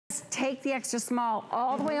take the extra small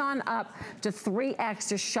all the way on up to 3X.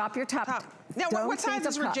 Just shop your top. Now, what size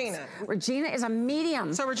is Regina? Regina is a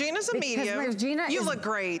medium. So Regina's a medium. Regina you look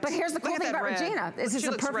great. But here's the cool thing about Regina. This is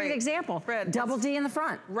a perfect example. Double D in the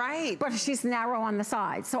front. Right. But she's narrow on the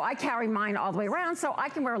side. So I carry mine all the way around, so I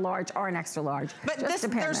can wear a large or an extra large. But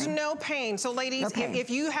there's no pain. So ladies, if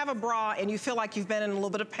you have a bra and you feel like you've been in a little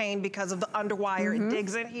bit of pain because of the underwire, it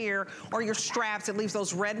digs in here, or your straps, it leaves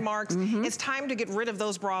those red marks, it's time to get rid of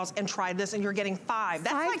those bras and try this, and you're getting 5.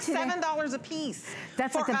 That's like $7 a piece.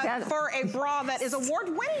 That's like the best. For a bra that is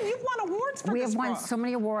award-winning. You've won awards for this. We have won so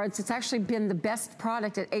many awards. It's actually been the best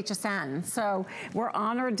product at HSN. So we're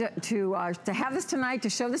honored to have this tonight, to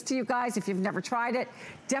show this to you guys. If you've never tried it,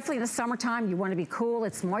 definitely in the summertime, you want to be cool.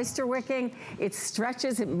 It's moisture wicking. It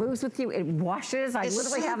stretches. It moves with you. It washes. I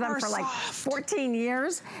literally have them for like 14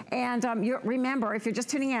 years. And remember, if you're just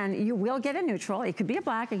tuning in, you will get a neutral. It could be a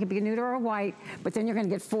black. It could be a nude or a white. But then you're going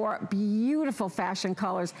to get 4 beautiful fashion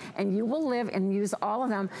colors. And you will live and use all of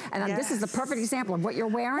them. And this is the perfect example of what you're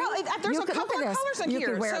wearing. Well, there's a couple of colors in here. You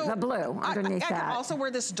could wear the blue underneath that. I can also wear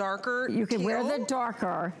this darker You can wear the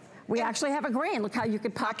darker. We actually have a green. Look how you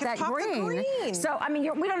could pop that green. So, I mean,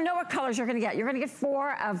 we don't know what colors you're going to get. You're going to get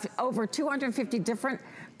 4 of over 250 different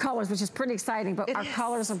colors, which is pretty exciting, but our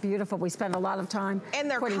colors are beautiful. We spend a lot of time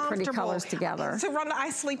putting pretty colors together. So, Rhonda, I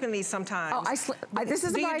sleep in these sometimes. Oh, this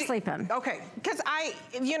is the one I sleep in. Okay, because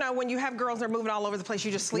you know, when you have girls that are moving all over the place,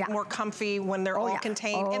 you just sleep more comfy when they're all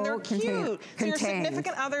contained, and they're cute. So your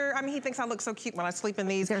significant other, I mean, he thinks I look so cute when I sleep in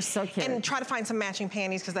these. They're so cute. And try to find some matching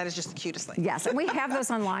panties, because that is just the cutest thing. Yes, and we have those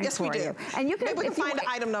online for you. And you can, maybe we can find an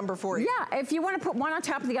item number for you. Yeah, if you want to put one on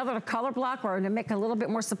top of the other to color block or to make a little bit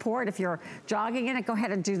more support, if you're jogging in it, go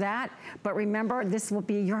ahead and do that. But remember, this will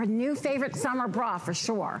be your new favorite summer bra for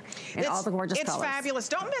sure, in all the gorgeous colors. It's fabulous.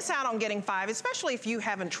 Don't miss out on getting 5, especially if you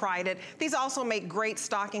haven't tried it. These also make great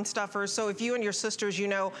stocking stuffers. So if you and your sisters, you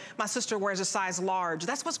know, my sister wears a size large.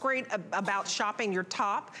 That's what's great about shopping your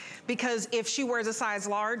top, because if she wears a size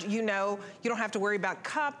large, you know, you don't have to worry about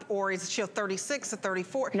cup, or is she a 36, a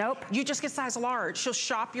 34? Nope. You just get size large. She'll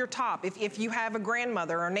shop your top. If you have a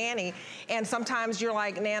grandmother or nanny, and sometimes you're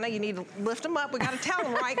like, Nana, you need to lift them up. We got to tell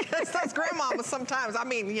them, right? Because those grandmamas sometimes, I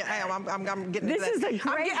mean, yeah, I'm getting into that. This is a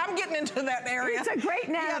great... I'm getting into that area. It's a great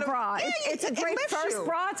Nana bra. It's a great first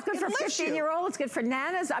bra. It's good for 15-year-olds. It's good for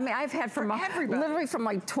Nanas. I mean, I've had from literally from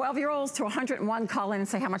like 12-year-olds to 101 call in and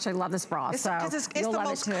say how much I love this bra. It's the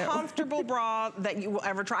most comfortable bra that you will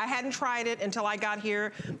ever try. I hadn't tried it until I got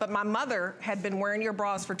here, but my mother had been wearing your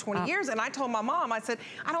bras for 20 years, and I told my mom, I said,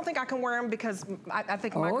 I don't think I can wear them because I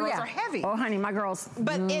think my girls are heavy. Oh, honey, my girls.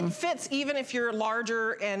 But it fits even if you're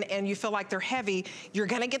larger and you feel like they're heavy. You're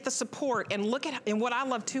going to get the support. And look at, and what I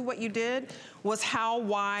love too, what you did was how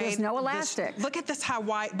wide. There's no elastic. Look at this, how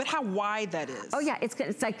wide, but how wide that is. Oh yeah,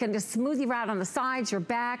 it's like going to smooth you out on the sides, your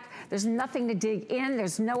back. There's nothing to dig in.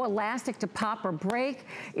 There's no elastic to pop or break.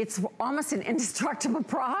 It's almost an indestructible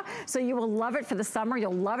bra. So you will love it for the summer.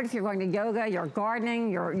 You'll love it if you're going to yoga, you're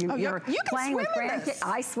gardening, you're playing with grandkids.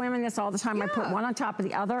 I swim in this all the time. Yeah. I put one on top of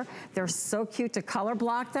the other. They're so cute to color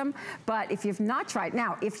block them. But if you've not tried,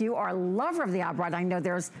 now, if you are a lover of the outright, I know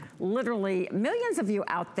there's literally millions of you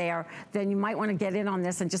out there, then you might want to get in on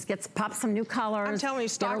this and just pop some new colors. I'm telling you,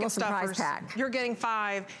 stocking stuffers, you're getting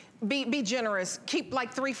 5. Be generous. Keep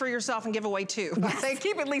like 3 for yourself and give away 2. Yes. Say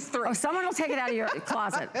keep at least 3. Oh, someone will take it out of your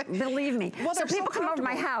closet. Believe me. Well, so people come over to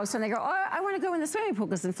my house and they go, oh, I want to go in the swimming pool,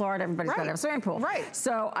 because in Florida everybody's got to have a swimming pool. Right.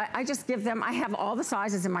 So I just give them, I have all the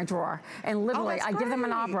sizes in my drawer, and literally I give them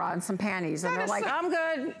an bra and some panties, and they're like, I'm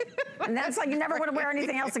good. And that's like, you never want to wear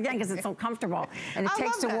anything else again because it's so comfortable. And it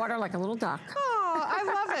takes to water like a little duck. Oh, I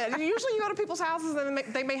love it. And usually you go to people's houses and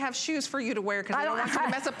they may have shoes for you to wear because they don't want you to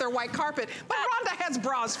mess up their white carpet. But Rhonda has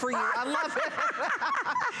bras for you. I love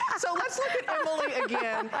it. So let's look at Emily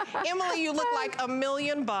again. Emily, you look like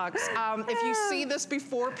 $1,000,000. If you see this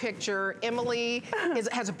before picture, Emily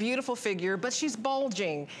has a beautiful figure, but she's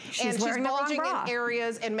bulging. She's bulging in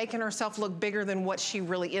areas and making herself look bigger than what she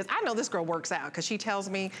really is. I know this girl works out because she tells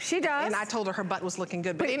me. She does. And I told her butt was looking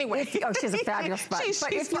good. But anyway. Oh, she has a fabulous butt.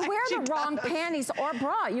 But if you wear the wrong panties or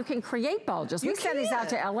bra, you can create bulges. We send these out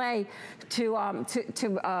to LA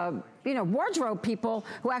to you know, wardrobe people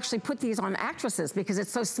who actually put these on actresses because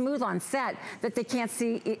it's so smooth on set that they can't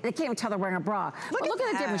see, they can't even tell they're wearing a bra. But look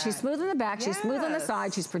at the difference. She's smooth in the back, she's smooth on the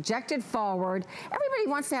side, she's projected forward. Everybody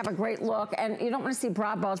wants to have a great look, and you don't want to see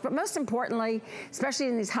bra bulge, but most importantly, especially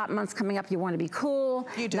in these hot months coming up, you want to be cool,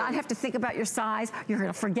 not have to think about your size. You're going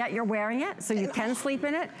to forget you're wearing it, so you can sleep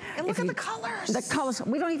in it. And look at the colors. The colors,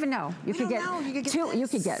 we don't even know. You could get two, you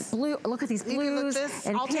could get blue, look at these blues,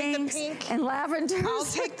 and pinks, and lavender. I'll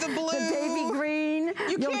take the blue. blue. The baby green.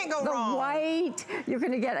 You can't go wrong. The white. You're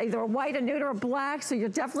going to get either a white, a nude, or a black. So you're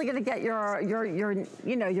definitely going to get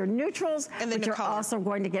your neutrals. And then but you're also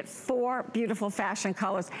going to get 4 beautiful fashion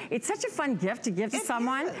colors. It's such a fun gift to give to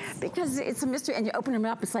someone because it's a mystery, and you open them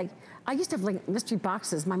up. It's like, I used to have like mystery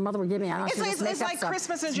boxes my mother would give me. I don't know. It's like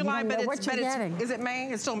Christmas in July, but is it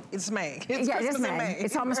May? It's May. It's yeah, Christmas it is May. in May.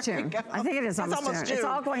 It's almost June. I think it is almost June. It's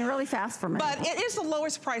all going really fast for me. But it is the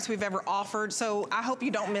lowest price we've ever offered, so I hope you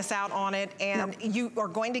don't miss out on it. And you are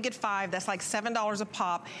going to get 5. That's like $7 a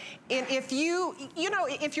pop. And if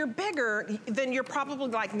if you're bigger, then you're probably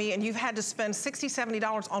like me, and you've had to spend $60,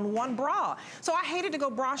 $70 on one bra. So I hated to go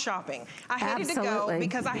bra shopping. I hated to go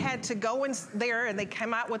because I had to go in there, and they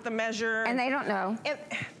come out with the measure. And they don't know. And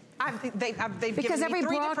they've because given me every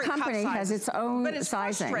 3 bra different company cup has sizes, its own but it's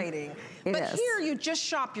sizing. Frustrating. It but is. Here you just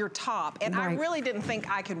shop your top, and I really didn't think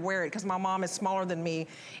I could wear it because my mom is smaller than me.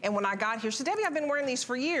 And when I got here, she said, "Debbie, I've been wearing these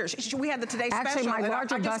for years." We had the Today Special. Actually, my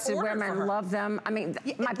larger busted women love them. I mean,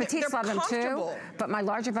 my petites love them too. But my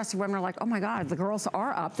larger busted women are like, "Oh my God, the girls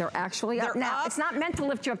are up. They're actually up." Now, it's not meant to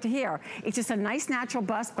lift you up to here. It's just a nice natural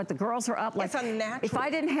bust, but the girls are up. Like, it's a natural. If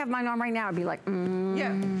I didn't have mine on right now, I'd be like,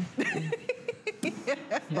 yeah.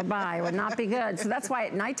 Bye-bye, it would not be good. So that's why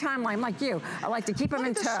at nighttime, I'm like you. I like to keep them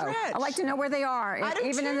in tow. I like to know where they are,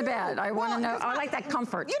 even in the bed. I want to know. I like that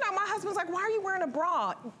comfort. You know, my husband's like, "Why are you wearing a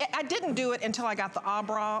bra?" I didn't do it until I got the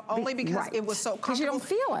bra, only because it was so comfortable. Because you don't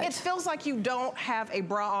feel it. It feels like you don't have a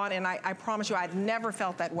bra on, and I promise you, I'd never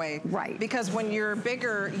felt that way. Right. Because when you're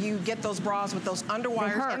bigger, you get those bras with those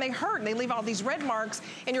underwires, and they hurt, and they leave all these red marks,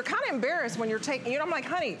 and you're kind of embarrassed when you're taking. I'm like,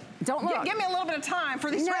 "Honey, don't look. Give me a little bit of time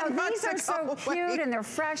for these red marks." These are so cute, and they're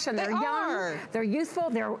fresh, and they're young. They're youthful.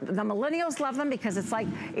 The millennials love them because it's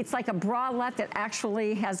like a bralette that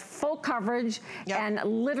actually has full coverage and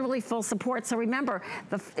literally full support. So remember,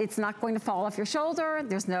 it's not going to fall off your shoulder.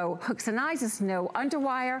 There's no hooks and eyes. There's no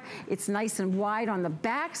underwire. It's nice and wide on the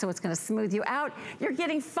back, so it's going to smooth you out. You're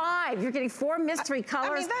getting 5. You're getting 4 mystery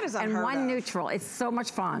colors and 1 neutral. It's so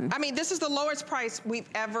much fun. I mean, this is the lowest price we've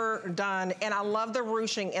ever done, and I love the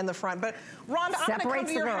ruching in the front. But Rhonda, I'm going to come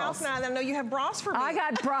to your house now, and I know you have bras for me. I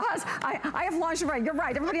got bras. I have lingerie. You're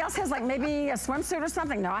right. Everybody else has like maybe a swimsuit or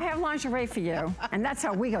something. No, I have lingerie for you, and that's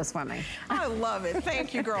how we go swimming. I love it.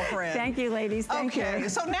 Thank you, girlfriend. Thank you, ladies. Thank you.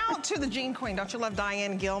 So now to the Jean Queen. Don't you love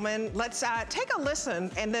Diane Gilman? Let's take a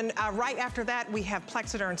listen, and then right after that, we have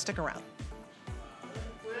Plexiderm, and stick around.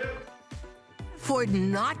 For it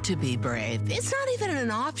not to be brave, it's not even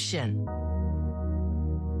an option.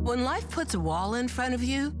 When life puts a wall in front of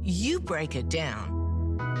you, you break it down.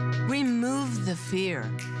 Remove the fear.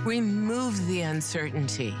 Remove the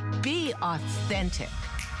uncertainty. Be authentic.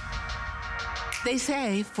 They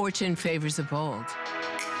say fortune favors the bold.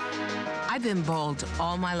 I've been bold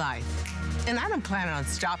all my life, and I don't plan on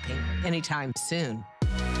stopping anytime soon.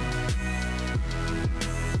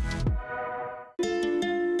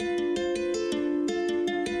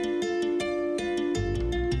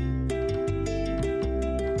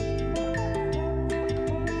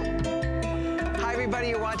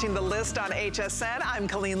 You're watching The List on HSN. I'm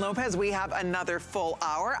Colleen Lopez. We have another full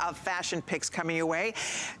hour of fashion picks coming your way.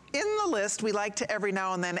 In The List, we like to every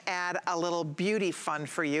now and then add a little beauty fun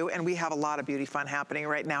for you, and we have a lot of beauty fun happening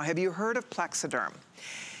right now. Have you heard of Plexiderm?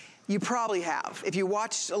 You probably have. If you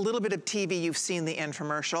watched a little bit of TV, you've seen the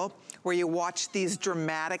infomercial where you watch these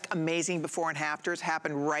dramatic, amazing before and afters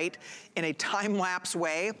happen right in a time-lapse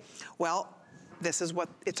way. Well, this is what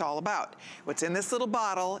it's all about. What's in this little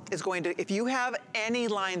bottle is going to, if you have any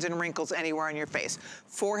lines and wrinkles anywhere on your face,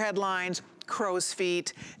 forehead lines, crow's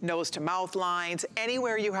feet, nose to mouth lines,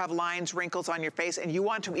 anywhere you have lines, wrinkles on your face, and you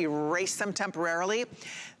want to erase them temporarily,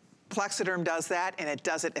 Plexiderm does that, and it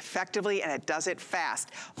does it effectively, and it does it fast.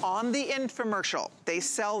 On the infomercial, they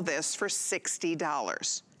sell this for $60.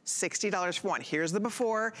 $60 for one. Here's the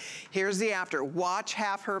before, here's the after. Watch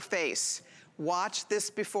half her face. Watch this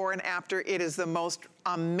before and after. It is the most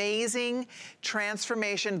amazing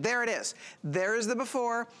transformation. There it is. There's the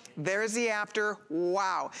before, there's the after.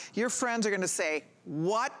 Wow. Your friends are gonna say,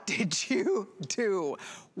 "What did you do?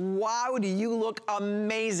 Wow, do you look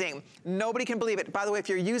amazing." Nobody can believe it. By the way, if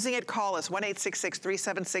you're using it, call us,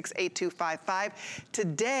 1-866-376-8255.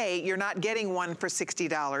 Today, you're not getting one for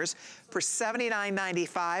 $60. For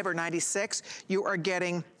 $79.95 or $96, you are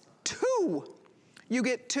getting 2. You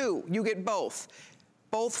get 2, you get both.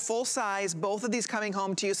 both full size, both of these coming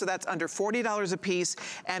home to you, so that's under $40 a piece.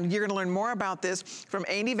 And you're gonna learn more about this from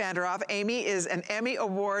Amy Vanderhoff. Amy is an Emmy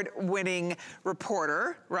Award-winning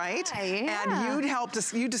reporter, right? Yeah. And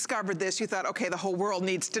you discovered this, you thought, okay, the whole world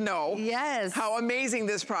needs to know how amazing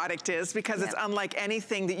this product is, because it's unlike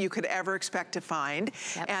anything that you could ever expect to find.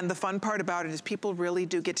 And the fun part about it is people really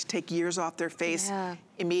do get to take years off their face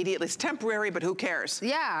immediately. It's temporary, but who cares?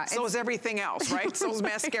 Yeah. So is everything else, right? So is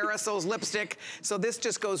mascara, so is lipstick. So this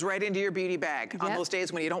just goes right into your beauty bag on those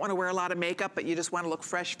days when you don't want to wear a lot of makeup, but you just want to look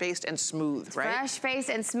fresh-faced and smooth, right? Fresh-faced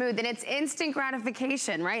and smooth, and it's instant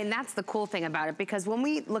gratification, right? And that's the cool thing about it, because when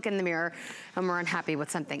we look in the mirror and we're unhappy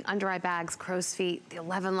with something, under eye bags, crow's feet, the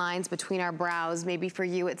 11 lines between our brows, maybe for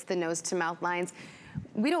you it's the nose to mouth lines,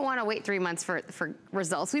 we don't want to wait 3 months for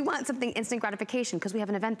results. We want something instant gratification because we have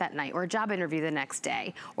an event that night, or a job interview the next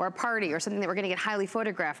day, or a party, or something that we're going to get highly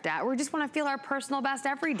photographed at, or we just want to feel our personal best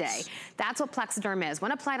every day. That's what Plexiderm is.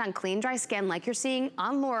 When applied on clean, dry skin, like you're seeing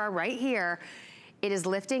on Laura right here, it is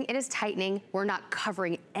lifting, it is tightening. We're not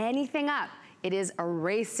covering anything up. It is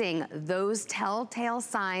erasing those telltale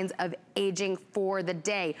signs of aging for the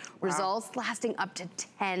day. Results lasting up to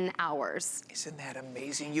 10 hours. Isn't that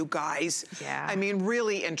amazing, you guys? Yeah. I mean,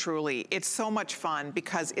 really and truly, it's so much fun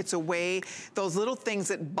because it's a way, those little things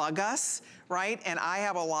that bug us, right? And I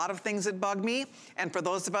have a lot of things that bug me. And for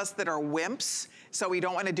those of us that are wimps, so we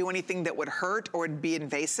don't want to do anything that would hurt or be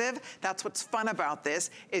invasive, that's what's fun about this,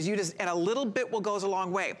 is you just, and a little bit goes a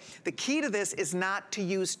long way. The key to this is not to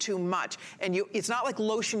use too much. And it's not like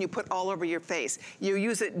lotion you put all over your face. You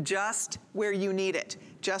use it just where you need it,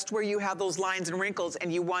 just where you have those lines and wrinkles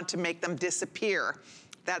and you want to make them disappear.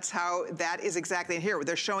 That's how, that is exactly here.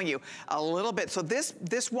 They're showing you a little bit. So this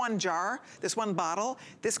one jar, this one bottle,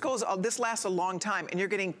 this lasts a long time, and you're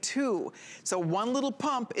getting 2. So one little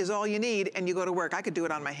pump is all you need, and you go to work. I could do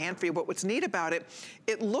it on my hand for you, but what's neat about it,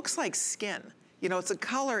 it looks like skin. You know, it's a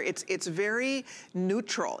color, it's very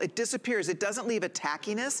neutral. It disappears. It doesn't leave a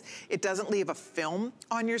tackiness. It doesn't leave a film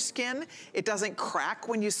on your skin. It doesn't crack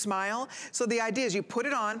when you smile. So the idea is you put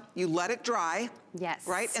it on, you let it dry. Yes.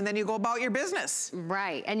 Right? And then you go about your business.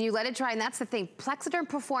 Right. And you let it dry, and that's the thing. Plexiderm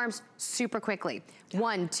performs super quickly.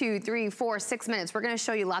 1, 2, 3, 4, 6 minutes. We're gonna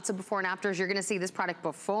show you lots of before and afters. You're gonna see this product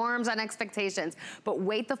performs on expectations, but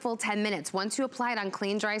wait the full 10 minutes. Once you apply it on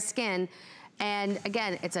clean, dry skin, and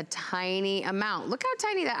again, it's a tiny amount. Look how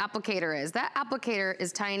tiny that applicator is. That applicator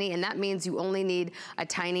is tiny, and that means you only need a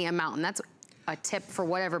tiny amount. And that's a tip for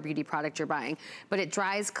whatever beauty product you're buying. But it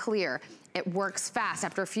dries clear. It works fast.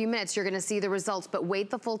 After a few minutes, you're gonna see the results, but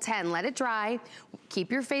wait the full 10. Let it dry,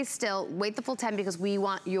 keep your face still, wait the full 10 because we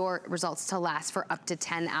want your results to last for up to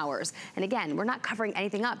 10 hours. And again, we're not covering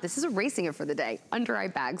anything up. This is erasing it for the day. Under eye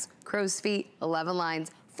bags, crow's feet, 11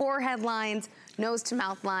 lines, forehead lines, nose to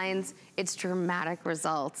mouth lines. It's dramatic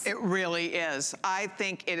results. It really is. I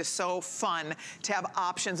think it is so fun to have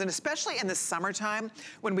options, and especially in the summertime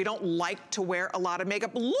when we don't like to wear a lot of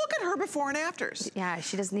makeup. Look at her before and afters. Yeah,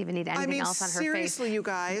 she doesn't even need anything else on her face. Seriously, you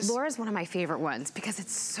guys. Laura's one of my favorite ones because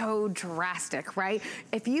it's so drastic, right?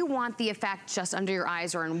 If you want the effect just under your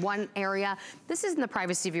eyes or in one area, this is in the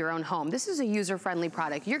privacy of your own home. This is a user-friendly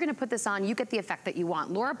product. You're gonna put this on, you get the effect that you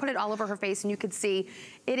want. Laura put it all over her face and you could see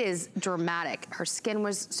it is dramatic. Her skin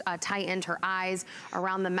was tightened, her eyes,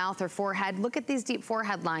 around the mouth, her forehead. Look at these deep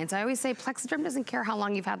forehead lines. I always say Plexiderm doesn't care how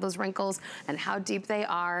long you've had those wrinkles and how deep they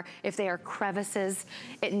are. If they are crevices,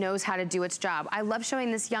 it knows how to do its job. I love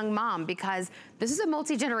showing this young mom because this is a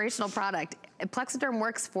multi-generational product. Plexiderm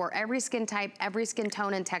works for every skin type, every skin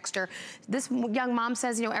tone and texture. This young mom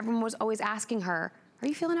says, you know, everyone was always asking her, are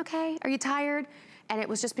you feeling okay? Are you tired? And it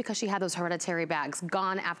was just because she had those hereditary bags,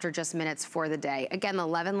 gone after just minutes for the day. Again, the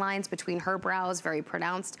 11 lines between her brows, very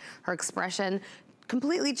pronounced. Her expression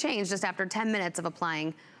completely changed just after 10 minutes of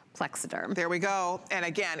applying Plexiderm. There we go. And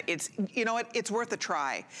again, it's, you know what, it's worth a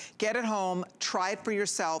try. Get it home, try it for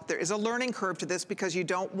yourself. There is a learning curve to this because you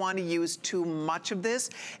don't want to use too much of this,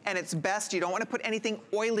 and it's best, you don't want to put anything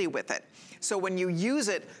oily with it. So when you use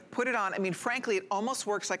it, put it on. I mean, frankly, it almost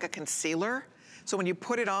works like a concealer. So when you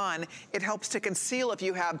put it on, it helps to conceal if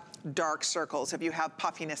you have dark circles, if you have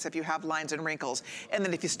puffiness, if you have lines and wrinkles. And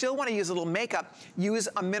then if you still want to use a little makeup, use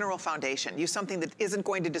a mineral foundation. Use something that isn't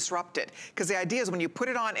going to disrupt it. Because the idea is when you put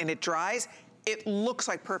it on and it dries, it looks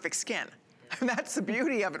like perfect skin. And that's the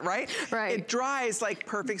beauty of it, right? Right. It dries like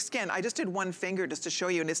perfect skin. I just did one finger just to show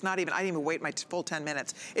you, and it's not even, I didn't even wait my full 10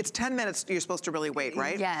 minutes. It's 10 minutes you're supposed to really wait,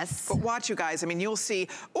 right? Yes. But watch, you guys. I mean, you'll see,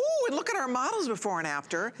 oh, and look at our models before and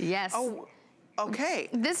after. Yes. Oh. Okay.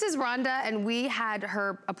 This is Rhonda, and we had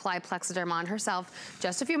her apply Plexiderm on herself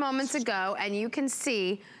just a few moments ago, and you can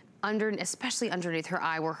see especially underneath her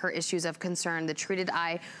eye were her issues of concern, the treated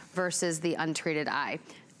eye versus the untreated eye.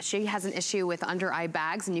 She has an issue with under eye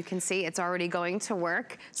bags, and you can see it's already going to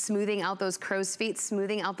work, smoothing out those crow's feet,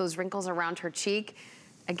 smoothing out those wrinkles around her cheek.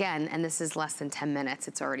 Again, and this is less than 10 minutes,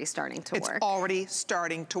 it's already starting to work. It's already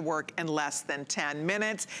starting to work in less than 10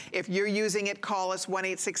 minutes. If you're using it, call us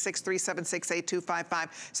 1-866-376-8255.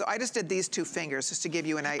 So I just did these 2 fingers just to give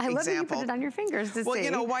you an example. I love that you put it on your fingers to see. Well,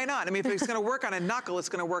 you know, why not? I mean, if it's gonna work on a knuckle, it's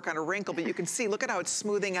gonna work on a wrinkle, but you can see, look at how it's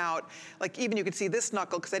smoothing out. Like even you can see this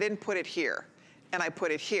knuckle, because I didn't put it here, and I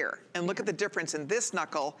put it here. And look at the difference in this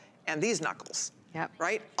knuckle and these knuckles. Yep.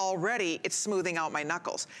 Right? Already it's smoothing out my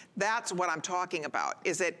knuckles. That's what I'm talking about,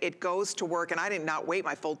 is that it goes to work, and I did not wait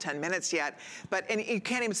my full 10 minutes yet, and you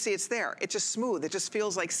can't even see it's there. It's just smooth. It just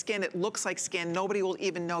feels like skin. It looks like skin. Nobody will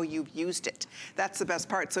even know you've used it. That's the best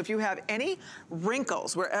part. So if you have any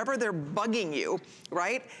wrinkles, wherever they're bugging you,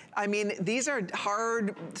 right? I mean, these are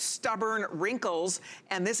hard, stubborn wrinkles,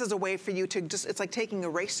 and this is a way for you to just, it's like taking an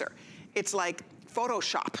eraser. It's like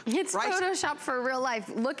Photoshop. It's right? Photoshop for real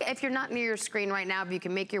life. Look, if you're not near your screen right now, if you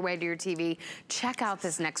can make your way to your TV, check out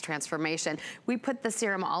this next transformation. We put the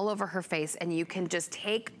serum all over her face, and you can just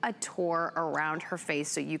take a tour around her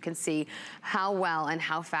face so you can see how well and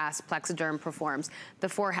how fast Plexiderm performs. The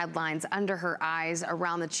forehead lines, under her eyes,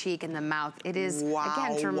 around the cheek and the mouth. It is,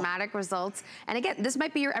 again, dramatic results. And again, this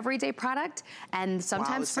might be your everyday product, and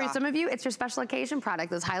sometimes for some of you, it's your special occasion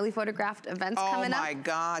product. Those highly photographed events coming up. Oh my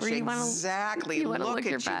gosh, exactly. Look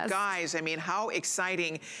at you guys. I mean, how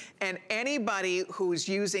exciting. And anybody who's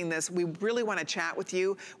using this, we really want to chat with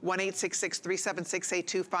you.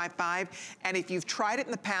 1-866-376-8255. And if you've tried it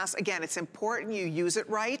in the past, again, it's important you use it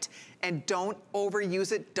right and don't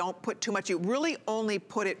overuse it. Don't put too much. You really only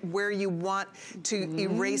put it where you want to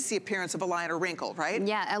erase the appearance of a line or wrinkle, right?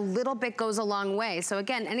 Yeah, a little bit goes a long way. So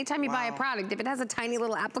again, anytime you buy a product, if it has a tiny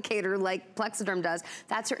little applicator like Plexiderm does,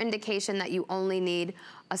 that's your indication that you only need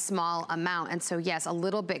a small amount. And so yes, a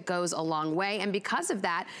little bit goes a long way. And because of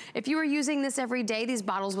that, if you were using this every day, these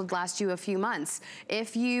bottles would last you a few months.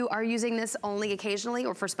 If you are using this only occasionally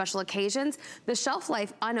or for special occasions, the shelf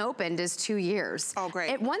life unopened is 2 years. Oh,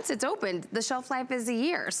 great. Once it's opened, the shelf life is a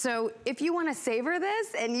year. So if you want to savor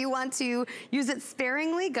this and you want to use it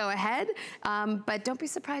sparingly, go ahead. But don't be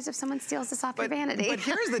surprised if someone steals this off your vanity. But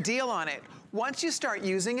here's the deal on it. Once you start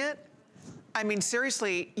using it, I mean,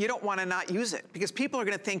 seriously, you don't want to not use it because people are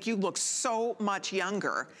going to think you look so much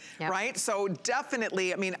younger, right? So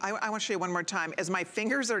definitely, I mean, I want to show you one more time. As my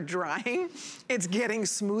fingers are drying, it's getting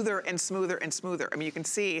smoother and smoother and smoother. I mean, you can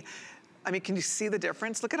see, I mean, can you see the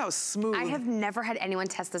difference? Look at how smooth. I have never had anyone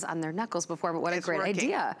test this on their knuckles before, but what a great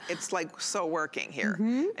idea. It's like so working here.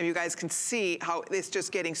 And you guys can see how it's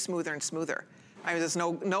just getting smoother and smoother. I mean, there's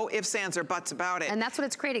no ifs, ands, or buts about it. And that's what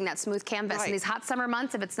it's creating, that smooth canvas. In these hot summer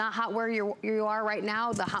months, if it's not hot where you are right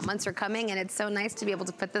now, the hot months are coming, and it's so nice to be able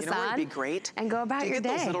to put this on. It'd be great. And go about your day. Do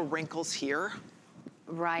you get those little wrinkles here?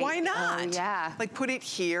 Right. Why not? Oh, yeah. Like put it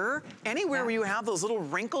here, anywhere where you have those little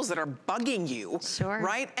wrinkles that are bugging you. Sure.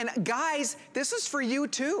 Right? And guys, this is for you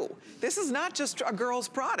too. This is not just a girl's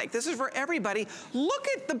product. This is for everybody. Look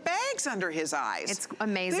at the bags under his eyes. It's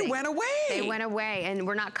amazing. They went away. They went away, and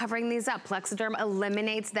we're not covering these up. Plexiderm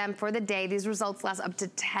eliminates them for the day. These results last up to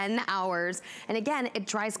 10 hours. And again, it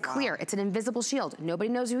dries clear. It's an invisible shield. Nobody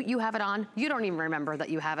knows you have it on. You don't even remember that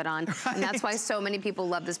you have it on. And that's why so many people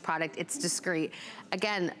love this product. It's discreet.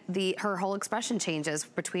 Again, her whole expression changes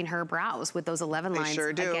between her brows with those 11 lines.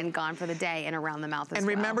 Sure do. Again, gone for the day and around the mouth as well. And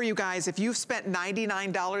remember, you guys, if you've spent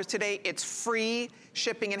 $99 today, it's free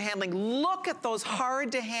shipping and handling. Look at those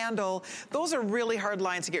hard to handle. Those are really hard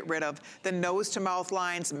lines to get rid of. The nose to mouth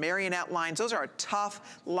lines, marionette lines, those are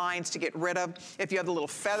tough lines to get rid of. If you have the little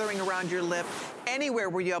feathering around your lip, anywhere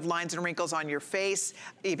where you have lines and wrinkles on your face,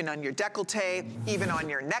 even on your décolleté, even on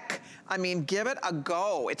your neck, I mean, give it a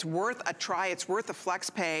go. It's worth a try. It's worth a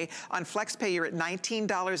FlexPay. On FlexPay, you're at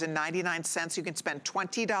 $19.99. You can spend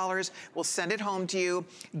 $20. We'll send it home to you.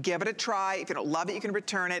 Give it a try. If you don't love it, you can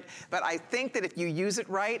return it. But I think that if you use it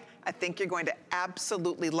right, I think you're going to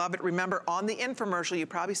absolutely love it. Remember, on the infomercial, you've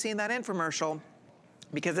probably seen that infomercial,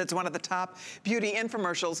 because it's one of the top beauty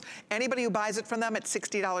infomercials. Anybody who buys it from them, it's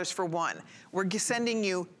 $60 for one. We're sending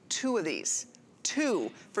you 2 of these.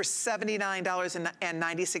 2 for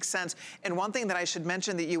 $79.96. And one thing that I should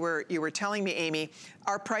mention that you were telling me, Amy,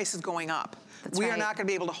 our price is going up. We are not gonna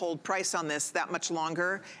be able to hold price on this that much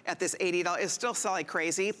longer at this $80. It's still selling like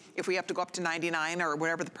crazy if we have to go up to $99 or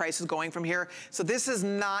whatever the price is going from here. So this is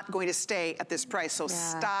not going to stay at this price. So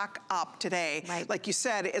stock up today. Like you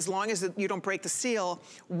said, as long as you don't break the seal,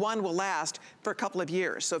 one will last for a couple of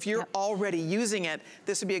years. So if you're already using it,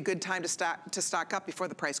 this would be a good time to stock up before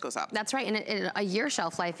the price goes up. That's right, and a year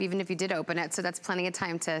shelf life, even if you did open it, so that's plenty of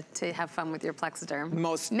time to have fun with your Plexiderm.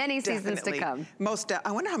 Many seasons to come.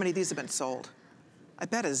 I wonder how many of these have been sold. I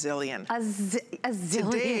bet a zillion. A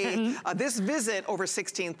zillion. Today, this visit over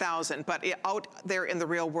 16,000, but out there in the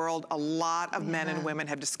real world, a lot of men and women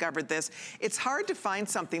have discovered this. It's hard to find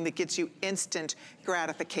something that gets you instant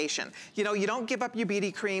gratification. You know, you don't give up your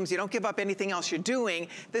BB creams, you don't give up anything else you're doing.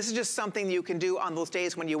 This is just something you can do on those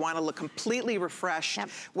days when you want to look completely refreshed.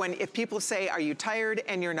 If people say, are you tired?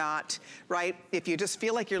 And you're not, right? If you just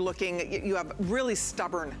feel like you're looking, you have really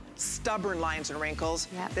stubborn lines and wrinkles,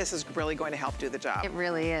 this is really going to help do the job. It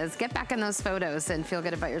really is. Get back in those photos and feel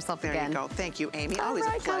good about yourself again. There you go. Thank you, Amy. Always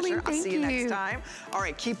a pleasure. Colleen, I'll see you next time. All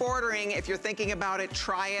right, keep ordering. If you're thinking about it,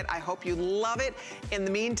 try it. I hope you love it. In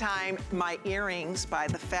the meantime, my earrings by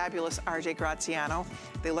the fabulous RJ Graziano.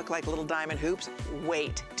 They look like little diamond hoops.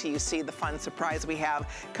 Wait till you see the fun surprise we have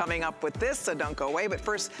coming up with this, so don't go away. But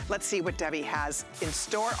first, let's see what Debbie has in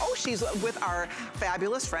store. Oh, she's with our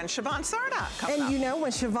fabulous friend, Siobhan Sarna. And you know,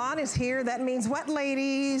 when Siobhan is here, that means what,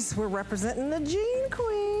 ladies? We're representing the Jean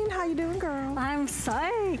Queen. How you doing, girl? I'm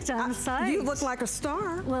psyched. I'm psyched. You look like a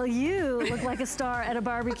star. Well, you look like a star at a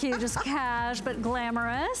barbecue, just cash, but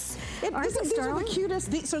glamorous. These are the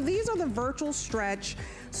cutest. So these are the virtual stretch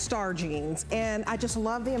star jeans, and I just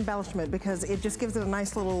love the embellishment because it just gives it a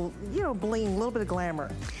nice little, you know, bling, a little bit of glamour.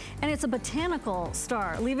 And it's a botanical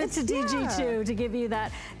star. Leave it to DG2 to give you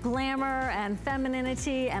that glamour and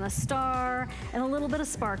femininity and a star and a little bit of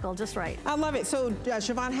sparkle, just right. I love it. So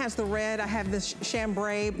Siobhan has the red, I have this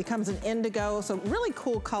chambray, becomes an indigo, so really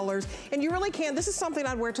cool colors. And you really can, this is something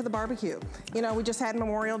I'd wear to the barbecue. You know, we just had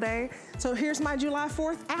Memorial Day. So here's my July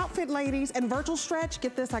 4th outfit, ladies, and virtual stretch.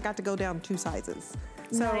 Get this, I got to go down 2 sizes.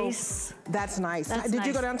 So nice. That's nice. That's Did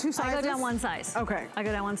you go down 2 sizes? I go down 1 size. Okay. I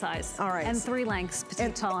go down 1 size. All right. And 3 lengths,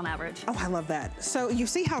 petite, tall, and average. Oh, I love that. So you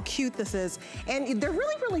see how cute this is. And they're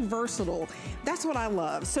really, really versatile. That's what I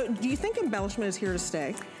love. So do you think embellishment is here to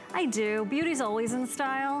stay? I do. Beauty's always in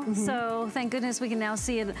style, so thank goodness we can now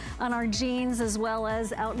see it on our jeans as well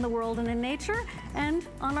as out in the world and in nature, and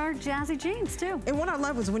on our jazzy jeans too. And what I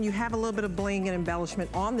love is when you have a little bit of bling and embellishment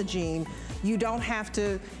on the jean, you don't have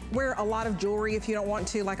to wear a lot of jewelry if you don't want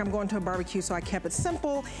to. Like I'm going to a barbecue, so I kept it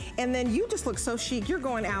simple. And then you just look so chic. You're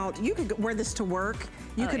going out. You could wear this to work.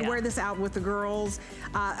 You could wear this out with the girls,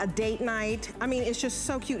 a date night. I mean, it's just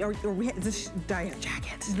so cute. Or we had this Diana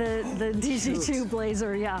jacket. The DG2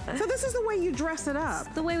 blazer, So this is the way you dress it up.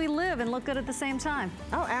 It's the way we live and look good at the same time.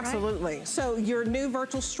 Oh, absolutely. Right? So your new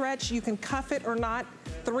virtual stretch, you can cuff it or not.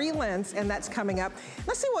 3 lengths, and that's coming up.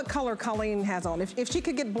 Let's see what color Colleen has on. If she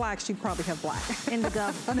could get black, she'd probably have black.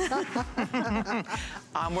 Indigo.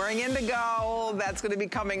 I'm wearing indigo. That's going to be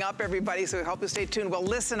coming up, everybody, so we hope you stay tuned. Well,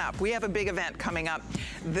 listen up. We have a big event coming up.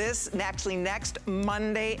 Actually next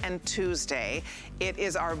Monday and Tuesday, it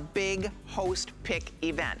is our big host pick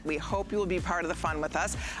event. We hope you will be part of the fun with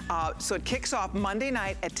us. So it kicks off Monday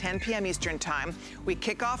night at 10 p.m. Eastern time. We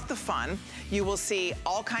kick off the fun. You will see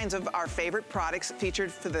all kinds of our favorite products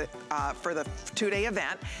featured for the 2-day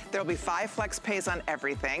event. There'll be 5 flex pays on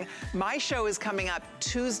everything. My show is coming up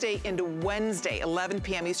Tuesday into Wednesday, 11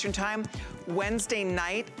 p.m. Eastern time. Wednesday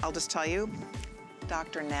night, I'll just tell you,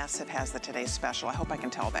 Dr. Nassif has the Today Special. I hope I can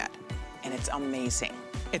tell that. And it's amazing.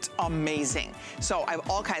 It's amazing. So I have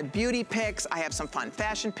all kinds of beauty picks. I have some fun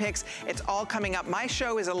fashion picks. It's all coming up. My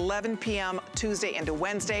show is 11 p.m. Tuesday into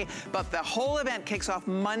Wednesday, but the whole event kicks off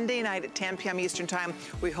Monday night at 10 p.m. Eastern time.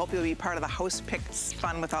 We hope you'll be part of the host picks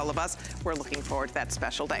fun with all of us. We're looking forward to that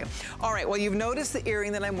special day. All right, well, you've noticed the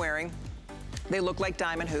earring that I'm wearing. They look like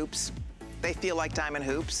diamond hoops. They feel like diamond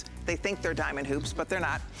hoops. They think they're diamond hoops, but they're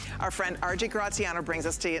not. Our friend RJ Graziano brings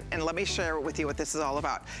us to you, and let me share with you what this is all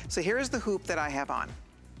about. So here's the hoop that I have on.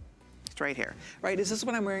 It's right here. Right, is this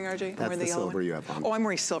what I'm wearing, RJ? That's the silver you have on. Oh, I'm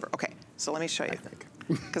wearing silver. Okay, so let me show you.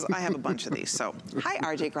 Because I have a bunch of these. So, hi,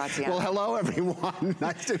 RJ Graziano. Well, hello, everyone.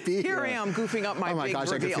 Nice to be here. Here I am goofing up my big Oh my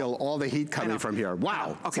gosh, reveal. I can feel all the heat coming from here.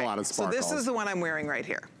 Wow, Okay, it's a lot of sparkle. So this is the one I'm wearing right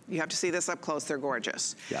here. You have to see this up close, they're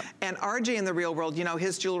gorgeous. Yep. And RJ in the real world, you know,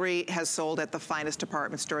 his jewelry has sold at the finest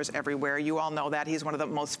department stores everywhere. You all know that. He's one of the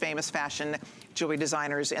most famous fashion jewelry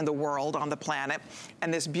designers in the world, on the planet.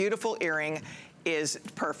 And this beautiful earring is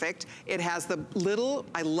perfect. It has the little,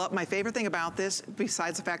 my favorite thing about this,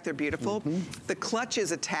 besides the fact they're beautiful, the clutch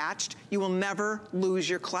is attached. You will never lose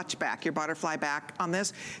your clutch back, your butterfly back on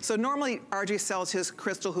this. So normally RJ sells his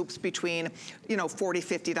crystal hoops between, you know, $40,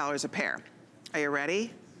 $50 a pair. Are you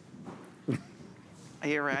ready? Are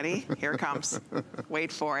you ready? Here it comes.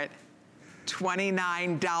 Wait for it.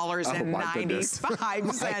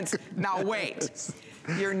 $29.95. Now wait,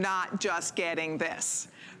 you're not just getting this.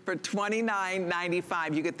 For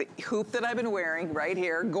 $29.95, you get the hoop that I've been wearing right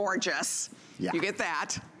here, gorgeous. Yeah. You get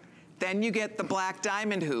that. Then you get the black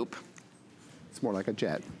diamond hoop. It's more like a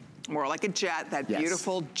jet. More like a jet, that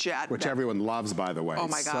beautiful jet. Which everyone loves, by the way. Oh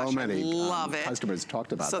my gosh, so many love it. Customers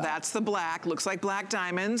talked about that. So that's the black, looks like black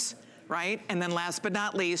diamonds, right? And then last but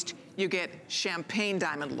not least, you get champagne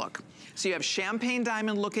diamond look. So you have champagne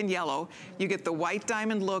diamond look in yellow, you get the white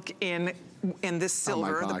diamond look in this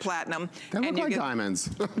silver, the platinum. They look like diamonds.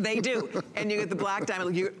 They do. And you get the black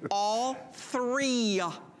diamond. You get all three,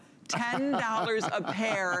 $10 a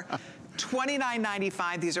pair.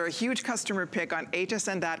 $29.95. These are a huge customer pick on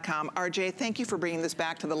hsn.com. RJ, thank you for bringing this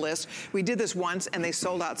back to the list. We did this once and they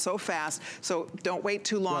sold out so fast, so don't wait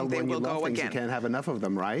too long. They will go again. You can't have enough of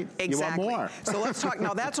them, right? Exactly. You want more. So let's talk,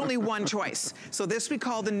 now that's only one choice. So this we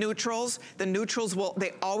call the neutrals. The neutrals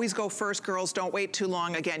they always go first, girls. Don't wait too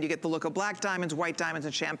long. Again, you get the look of black diamonds, white diamonds,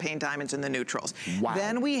 and champagne diamonds in the neutrals. Wow.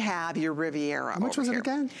 Then we have your Riviera. How much was it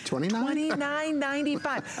again? $29?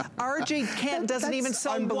 $29.95. RJ doesn't even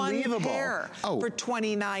sell one pair for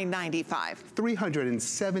 $29.95.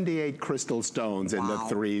 378 crystal stones in the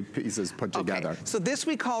three pieces put together. So this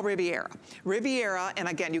we call Riviera. Riviera, and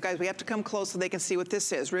again, you guys, we have to come close so they can see what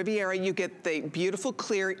this is. Riviera, you get the beautiful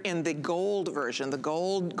clear in the gold version, the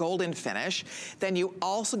golden finish. Then you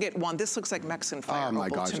also get one, this looks like Mexican fire opal to me. Oh my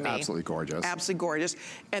gosh, absolutely gorgeous. Absolutely gorgeous.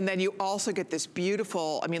 And then you also get this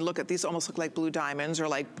beautiful, I mean, look at these, almost look like blue diamonds or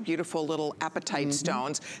like beautiful little apatite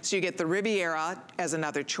stones. So you get the Riviera as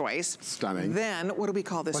another choice. Stunning. Then, what do we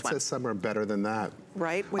call this one? What's this somewhere better than that?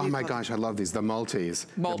 Right? Oh my gosh, I love these, the multis.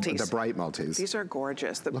 Multis. The bright multis. These are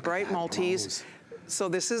gorgeous, the bright multis. So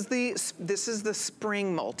this is the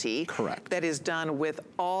spring multi. Correct. That is done with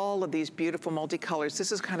all of these beautiful multicolors.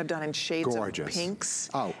 This is kind of done in shades of pinks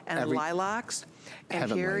and lilacs. And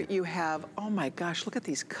here you have, oh my gosh, look at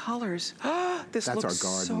these colors. This looks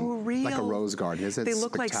so real. Like a rose garden, is it? They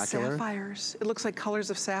look like sapphires. It looks like colors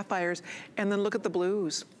of sapphires. And then look at the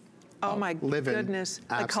blues. Oh my goodness,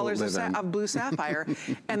 the colors of blue sapphire.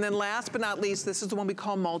 And then last but not least, this is the one we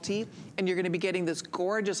call multi, and you're gonna be getting this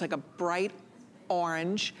gorgeous, like a bright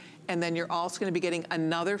orange, and then you're also gonna be getting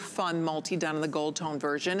another fun multi done in the gold tone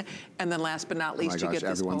version. And then last but not least, you get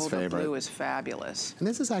this, the blue is fabulous. And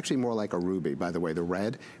this is actually more like a ruby, by the way, the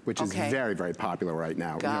red, which is very, very popular right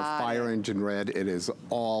now. You know, fire engine red, it is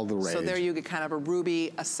all the rage. So there you get kind of a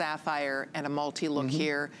ruby, a sapphire, and a multi look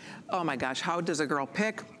here. Oh my gosh, how does a girl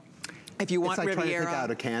pick? If you want Riviera. It's like trying to pick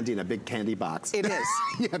out a candy in a big candy box. It is.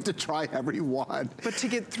 You have to try every one. But to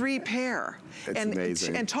get 3 pair. It's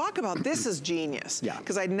amazing. And talk about, this is genius. Yeah.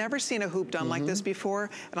 Because I'd never seen a hoop done like this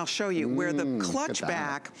before. And I'll show you where the clutch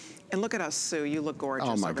back, and look at us, Sue, you look gorgeous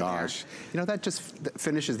over there. Oh my gosh. You know, that just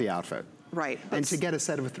finishes the outfit. Right. And to get a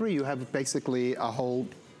set of 3, you have basically a whole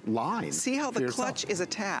line. See how the clutch is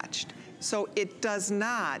attached. So it does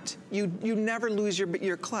not, you never lose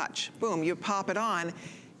your clutch. Boom, you pop it on,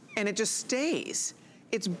 and it just stays.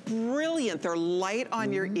 It's brilliant. They're light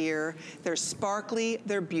on your ear. They're sparkly.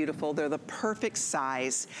 They're beautiful. They're the perfect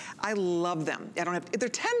size. I love them. They're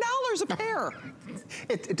 $10 a pair.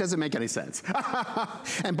 It doesn't make any sense.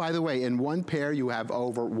 And by the way, in one pair, you have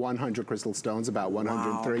over 100 crystal stones, about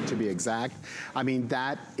 103 to be exact. I mean,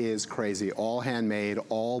 that is crazy. All handmade,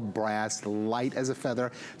 all brass, light as a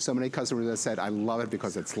feather. So many customers have said, I love it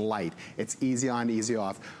because it's light. It's easy on, easy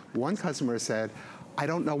off. One customer said, I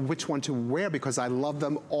don't know which one to wear because I love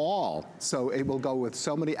them all. So it will go with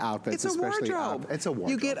so many outfits. It's a wardrobe. It's a wardrobe.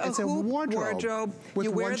 You get a hoop wardrobe. With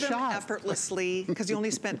you wear them shot. effortlessly because you only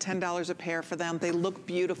spent $10 a pair for them. They look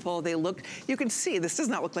beautiful. They look, you can see this does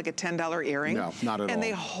not look like a $10 earring. No, not at all. And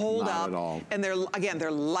they hold up. Not at all. And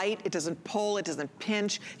they're light. It doesn't pull. It doesn't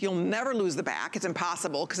pinch. You'll never lose the back. It's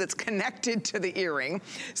impossible because it's connected to the earring.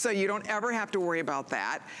 So you don't ever have to worry about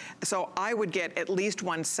that. So I would get at least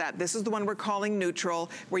one set. This is the one we're calling neutral,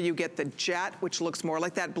 where you get the jet, which looks more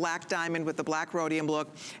like that black diamond with the black rhodium look,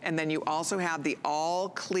 and then you also have the all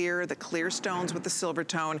clear, the clear stones with the silver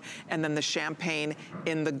tone, and then the champagne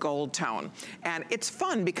in the gold tone. And it's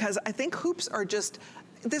fun because I think hoops are just,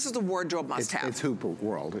 this is a wardrobe must-have. It's hoop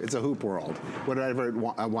world. It's a hoop world, whatever it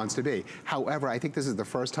wants to be. However, I think this is the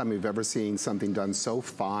first time we've ever seen something done so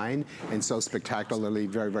fine and so spectacularly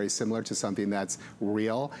very, very similar to something that's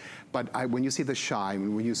real. But when you see the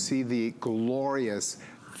shine, when you see the glorious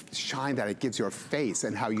shine that it gives your face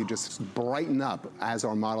and how you just brighten up, as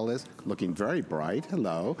our model is, looking very bright,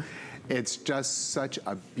 hello. It's just such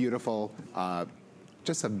a beautiful,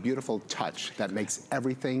 just a beautiful touch that makes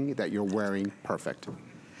everything that you're wearing perfect.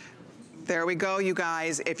 There we go, you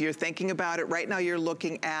guys. If you're thinking about it, right now you're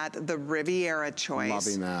looking at the Riviera choice.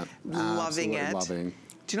 Loving that. Loving it. Loving.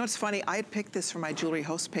 Do you know what's funny? I had picked this for my jewelry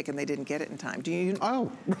host pick and they didn't get it in time. Do you? Oh.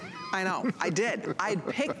 I know, I did. I had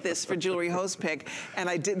picked this for jewelry host pick and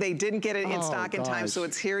they didn't get it in stock in time, so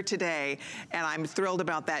it's here today and I'm thrilled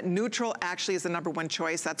about that. Neutral actually is the #1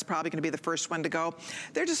 choice. That's probably gonna be the first one to go.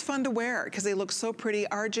 They're just fun to wear because they look so pretty.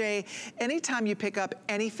 RJ, anytime you pick up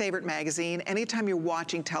any favorite magazine, anytime you're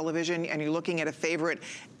watching television and you're looking at a favorite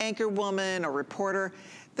anchor woman or reporter,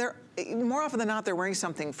 they're, more often than not, they're wearing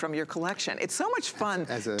something from your collection. It's so much fun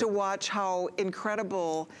to watch how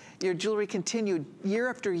incredible your jewelry continued year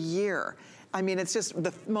after year. I mean, it's just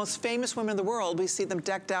the most famous women in the world. We see them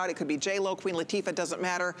decked out. It could be J.Lo, Queen Latifah, doesn't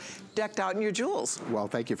matter. Decked out in your jewels. Well,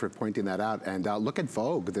 thank you for pointing that out. And look at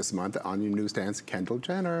Vogue this month on your newsstands. Kendall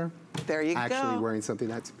Jenner. There you go. Actually wearing something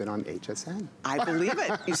that's been on HSN. I believe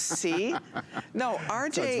it. You see? No,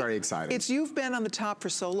 RJ. So it's very exciting. You've been on the top for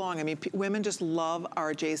so long. I mean, women just love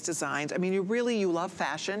RJ's designs. I mean, you love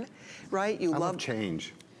fashion, right? I love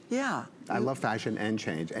change. Yeah. I love fashion and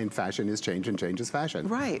change. And fashion is change and change is fashion.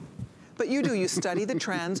 Right. But you do, you study the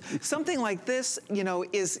trends. Something like this, you know,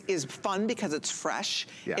 is fun because it's fresh.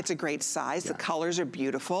 Yeah. It's a great size. Yeah. The colors are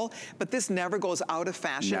beautiful. But this never goes out of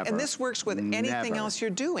fashion. Never. And this works with anything else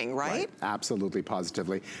you're doing, right? Absolutely,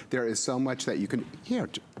 positively. There is so much that you can, here,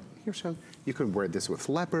 so you can wear this with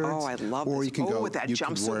leopards. Oh, I love this. Or you can go with that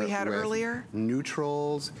jumpsuit we had earlier.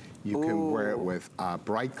 Neutrals. You can wear it with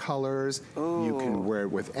bright colors. You can wear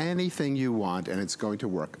it with anything you want, and it's going to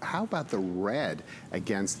work. How about the red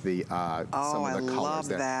against the some of the colors? Love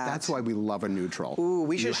that. That's why we love a neutral. Ooh,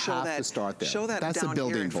 we should show that. You have to start there. Show that that's down a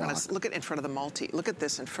building here in block. front of, look at in front of the multi. Look at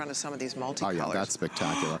this in front of some of these multi-colors. Oh yeah, that's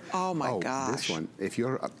spectacular. Oh my gosh. This one. If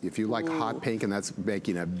you like hot pink, and that's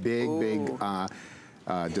making a big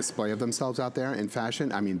display of themselves out there in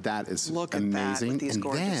fashion. I mean, that is amazing. That with these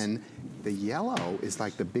gorgeous. Then the yellow is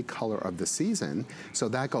like the big color of the season. So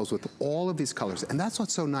that goes with all of these colors. And that's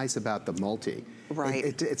what's so nice about the multi.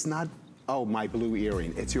 Right. It's not, oh, my blue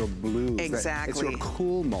earring. It's your blues. Exactly. It's your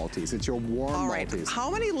cool multis. It's your warm multis.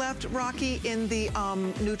 How many left, Rocky, in the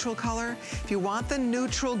neutral color? If you want the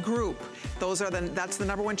neutral group, that's the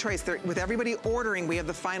 #1 choice. With everybody ordering, we have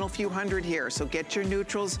the final few hundred here. So get your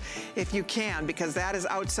neutrals if you can, because that is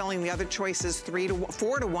outselling the other choices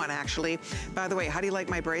 4 to 1, actually. By the way, how do you like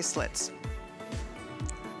my bracelets?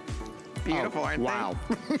 Beautiful, aren't they? Wow.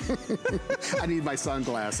 I need my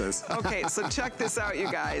sunglasses. Okay, so check this out,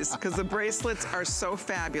 you guys, because the bracelets are so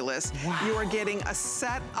fabulous. Wow. You are getting a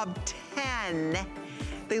set of 10.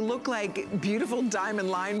 They look like beautiful diamond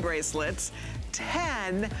line bracelets.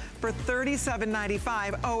 10 for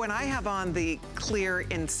 $37.95. Oh, and I have on the clear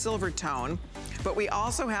in silver tone, but we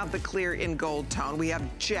also have the clear in gold tone. We have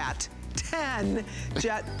jet. 10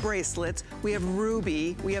 jet bracelets. We have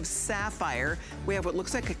ruby, we have sapphire, we have what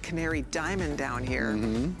looks like a canary diamond down here.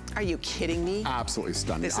 Are you kidding me? Absolutely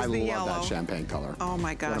stunning. This is I the love yellow. That champagne color. Oh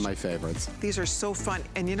my gosh. One of my favorites. These are so fun.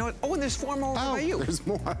 And you know what? Oh, and there's 4 more over by you. There's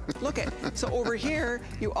more. Look at, so over here,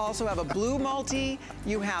 you also have a blue multi.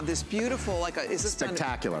 You have this beautiful, is this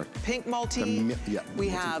spectacular pink multi? We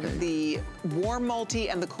have the warm multi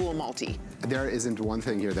and the cool multi. There isn't one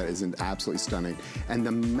thing here that isn't absolutely stunning. And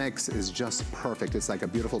the mix is just perfect. It's like a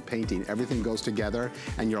beautiful painting. Everything goes together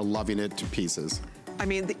and you're loving it to pieces. I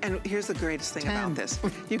mean, and here's the greatest thing about this.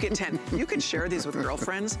 You get 10. You can share these with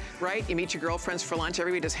girlfriends, right? You meet your girlfriends for lunch,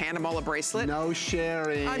 everybody just hand them all a bracelet. No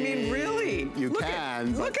sharing. I mean, really. You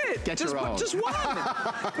can. Look at it. Get your own. Just one.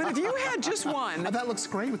 But if you had just one. That looks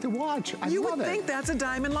great with the watch. You would think that's a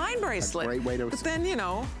diamond line bracelet. A great way to. But then, you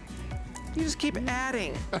know, you just keep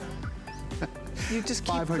adding. You just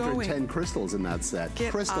keep 510 going. Crystals in that set.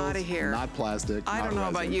 Get out of here. Not plastic. I don't know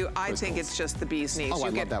resin, about you. crystals. I think it's just the bee's knees. Oh, I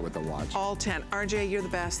love that with the watch. All 10. RJ, you're the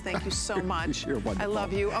best. Thank you so much. You're wonderful. I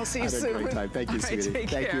love you. I'll see you soon. I had a great time. Thank you, sweetie.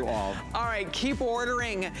 Thank you all. All right, keep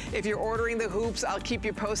ordering. If you're ordering the hoops, I'll keep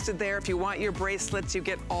you posted there. If you want your bracelets, you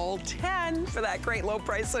get all 10 for that great low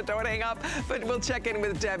price, so don't hang up. But we'll check in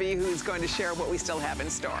with Debbie, who's going to share what we still have in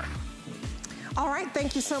store. All right,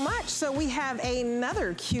 thank you so much. So we have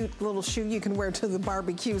another cute little shoe you can wear to the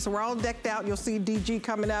barbecue. So we're all decked out. You'll see DG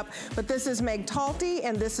coming up. But this is Meg Talty,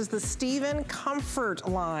 and this is the Steven Comfort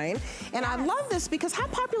line. And I love this because how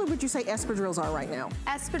popular would you say espadrilles are right now?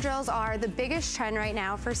 Espadrilles are the biggest trend right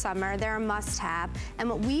now for summer. They're a must-have. And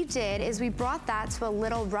what we did is we brought that to a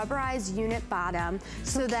little rubberized unit bottom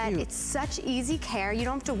so that it's such easy care. You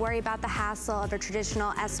don't have to worry about the hassle of a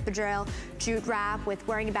traditional espadrille jute wrap with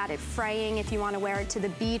worrying about it fraying if you want to wear it to the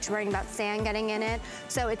beach, worrying about sand getting in it.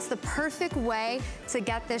 So it's the perfect way to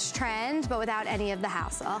get this trend, but without any of the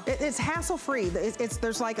hassle. It's hassle-free.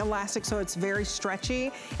 There's like elastic, so it's very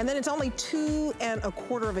stretchy. And then it's only 2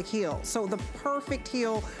 1/4 of a heel. So the perfect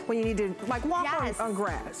heel when you need to like walk on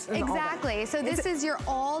grass. Exactly. So this is your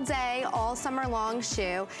all day, all summer long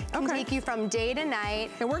shoe. It can take you from day to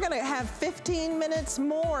night. And we're gonna have 15 minutes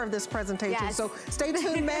more of this presentation. So stay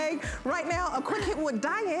tuned, Meg. Right now, a quick hit with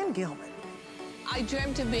Diane Gilman. I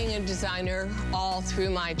dreamt of being a designer all through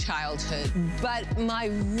my childhood, but my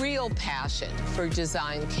real passion for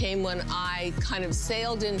design came when I kind of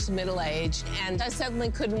sailed into middle age and I suddenly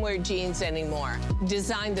couldn't wear jeans anymore.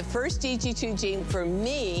 Designed the first DG2 jean for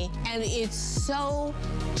me, and it's so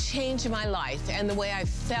changed my life and the way I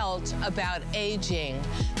felt about aging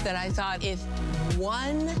that I thought if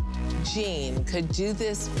one jean could do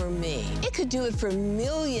this for me, it could do it for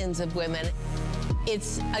millions of women.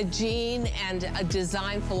 It's a jean and a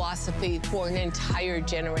design philosophy for an entire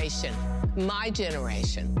generation, my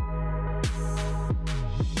generation.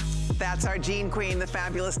 That's our jean queen, the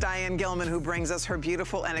fabulous Diane Gilman, who brings us her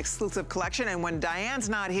beautiful and exclusive collection. And when Diane's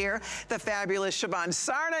not here, the fabulous Siobhan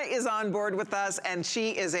Sarna is on board with us, and she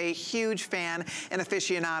is a huge fan and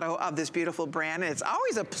aficionado of this beautiful brand. And it's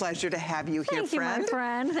always a pleasure to have you here, friend. Thank you, my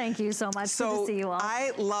friend. Thank you so much. Good to see you all.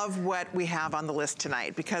 I love what we have on the list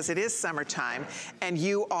tonight because it is summertime, and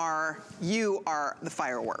you are the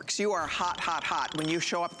fireworks. You are hot, hot, hot. When you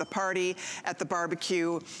show up at the party, at the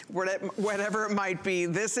barbecue, whatever it might be,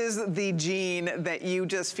 this is the jean that you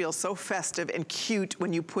just feel so festive and cute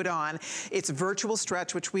when you put on. It's virtual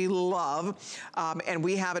stretch, which we love, and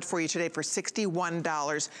we have it for you today for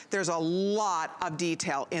 $61. There's a lot of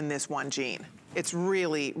detail in this one jean. It's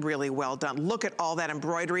really, really well done. Look at all that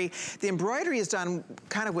embroidery. The embroidery is done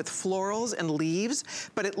kind of with florals and leaves,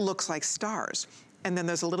 but it looks like stars. And then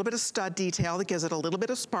there's a little bit of stud detail that gives it a little bit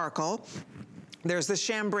of sparkle. There's the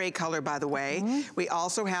chambray color, by the way. We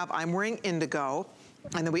also have, I'm wearing indigo.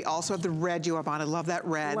 And then we also have the red you have on. I love that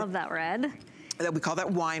red. Love that red. We call that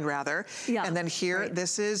wine, rather. Yeah. And then here,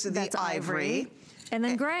 this is the ivory. And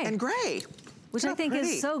then gray. And gray. Which I think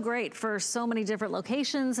is so great for so many different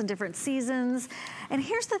locations and different seasons. And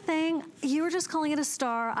here's the thing, you were just calling it a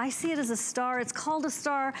star. I see it as a star. It's called a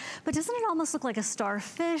star, but doesn't it almost look like a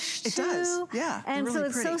starfish too? It does, yeah. And really so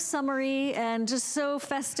it's pretty. so summery and just so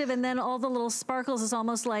festive, and then all the little sparkles is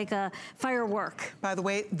almost like a firework. By the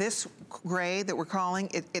way, this gray that we're calling,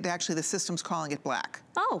 it actually, the system's calling it black.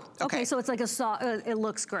 Oh, okay, so it's like a, it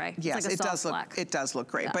looks gray. Yes, it's like it does look, black. it does look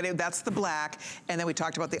great, Yeah. but that's the black. And then we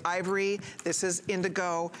talked about the ivory. This is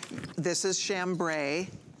indigo. This is chambray.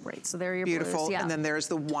 Right, so there are your beautiful, blues, yeah. And then there's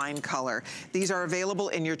the wine color. These are available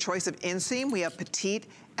in your choice of inseam. We have petite,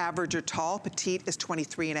 average, or tall. Petite is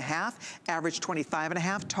 23.5, average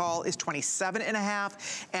 25.5, tall is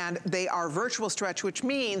 27.5, and they are virtual stretch, which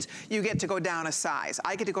means you get to go down a size.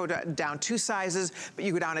 I get to go down 2 sizes, but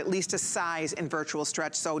you go down at least a size in virtual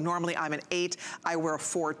stretch. So normally I'm an 8, I wear a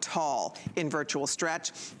 4 tall in virtual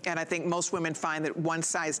stretch, and I think most women find that 1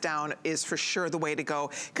 size down is for sure the way to go,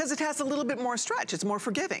 because it has a little bit more stretch. It's more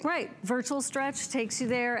forgiving. Right, virtual stretch takes you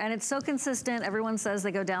there, and it's so consistent. Everyone says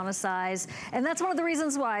they go down a size, and that's one of the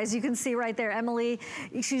reasons why. As you can see right there, Emily,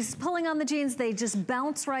 she's pulling on the jeans, they just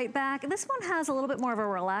bounce right back. This one has a little bit more of a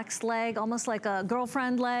relaxed leg, almost like a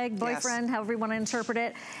girlfriend leg, boyfriend, however you want to interpret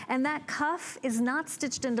it. And that cuff is not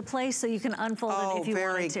stitched into place, so you can unfold it if you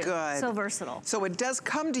wanted to. Oh, very good. So versatile. So it does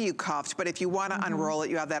come to you cuffed, but if you want to unroll it,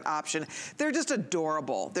 you have that option. They're just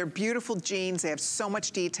adorable. They're beautiful jeans. They have so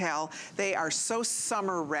much detail. They are so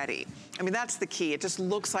summer ready. I mean, that's the key. It just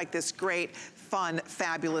looks like this great, fun,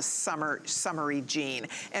 fabulous summery jean.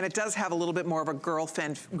 And it does have a little bit more of a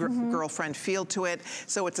girlfriend feel to it.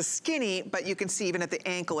 So it's a skinny, but you can see even at the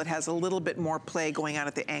ankle, it has a little bit more play going on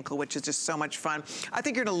at the ankle, which is just so much fun. I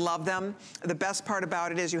think you're gonna love them. The best part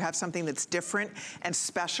about it is you have something that's different and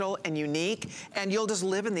special and unique, and you'll just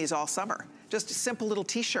live in these all summer. Just simple little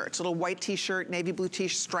t-shirts, little white t-shirt, navy blue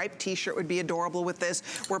t-shirt, striped t-shirt would be adorable with this.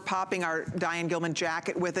 We're popping our Diane Gilman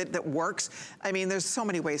jacket with it that works. I mean, there's so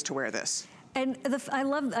many ways to wear this. And I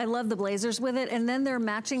love the blazers with it, and then there are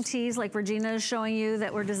matching tees like Regina is showing you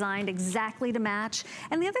that were designed exactly to match.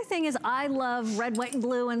 And the other thing is I love red, white, and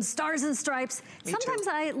blue and stars and stripes. Me Sometimes too.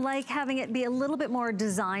 I like having it be a little bit more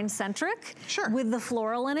design-centric with the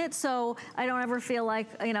floral in it, so I don't ever feel like,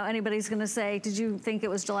 you know, anybody's gonna say, did you think it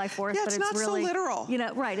was July 4th? Yeah, but it's not really, so literal. You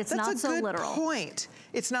know, right, it's not so literal. That's a good point.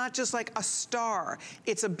 It's not just like a star.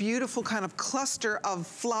 It's a beautiful kind of cluster of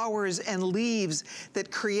flowers and leaves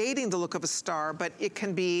that creating the look of a star, but it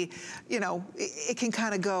can be, you know, it can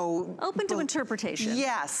kind of go... Open to interpretation.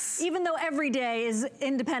 Yes. Even though every day is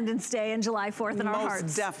Independence Day and July 4th in our hearts.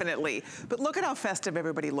 Most definitely. But look at how festive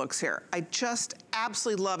everybody looks here. I just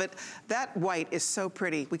absolutely love it. That white is so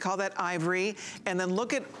pretty. We call that ivory. And then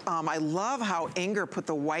look at, I love how Inger put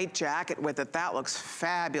the white jacket with it. That looks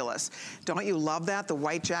fabulous. Don't you love that? The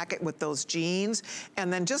white jacket with those jeans.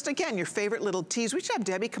 And then just again, your favorite little tees. We should have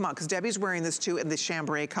Debbie come out because Debbie's wearing this too in the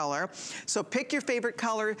chambray color. So pick your favorite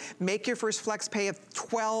color, make your first flex pay of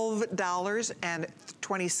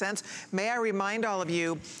 $12.20. May I remind all of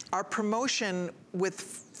you, our promotion with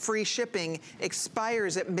free shipping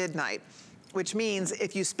expires at midnight, which means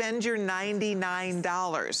if you spend your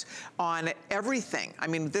 $99 on everything, I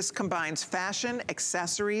mean, this combines fashion,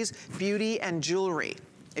 accessories, beauty, and jewelry.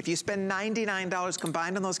 If you spend $99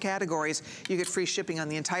 combined on those categories, you get free shipping on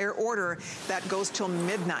the entire order. That goes till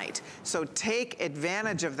midnight. So take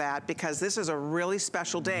advantage of that because this is a really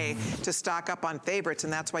special day to stock up on favorites,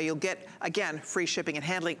 and that's why you'll get, again, free shipping and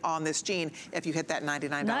handling on this jean if you hit that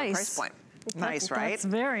 $99 price point. Nice, right? That's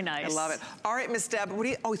very nice. I love it. All right, Miss Deb, what do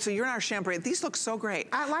you, oh, so you're in our chambray. These look so great.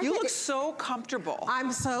 I like it. You look so comfortable.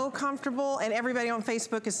 I'm so comfortable, and everybody on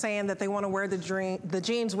Facebook is saying that they want to wear the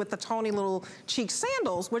jeans with the Tony little cheek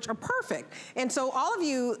sandals, which are perfect. And so all of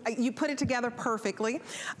you, you put it together perfectly.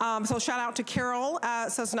 So shout out to Carol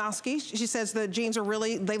Sosnowski. She says the jeans are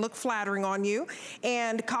really, they look flattering on you.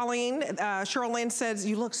 And Colleen, Cheryl Lynn says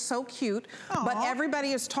you look so cute. Aww. But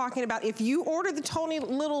everybody is talking about if you order the Tony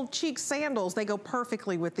little cheek sandals, they go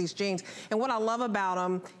perfectly with these jeans. And what I love about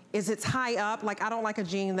them is it's high up. Like I don't like a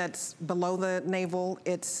jean that's below the navel.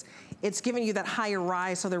 It's giving you that higher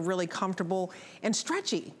rise, so they're really comfortable and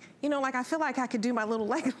stretchy. You know, like I feel like I could do my little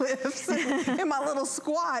leg lifts and my little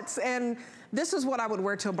squats. And this is what I would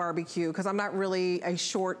wear to a barbecue because I'm not really a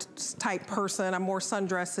short type person. I'm more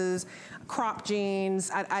sundresses, crop jeans.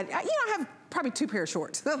 You know, I have probably 2 pair of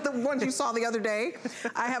shorts. The ones you saw the other day.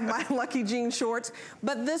 I have my Lucky Jean shorts.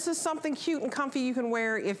 But this is something cute and comfy you can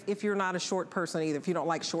wear if you're not a short person either, if you don't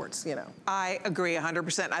like shorts, you know. I agree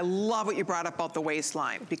 100%. I love what you brought up about the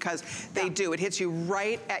waistline because they do. It hits you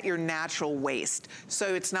right at your natural waist.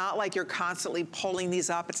 So it's not like you're constantly pulling these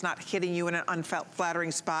up. It's not hitting you in an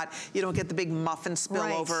unflattering spot. You don't get the big muffin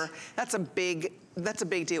spillover. Right. That's a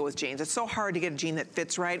big deal with jeans. It's so hard to get a jean that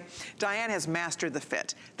fits right. Diane has mastered the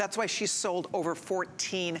fit. That's why she's sold over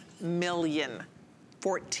 14 million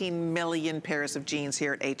pairs of jeans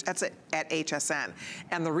here at HSN.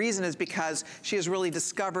 And the reason is because she has really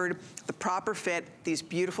discovered the proper fit. These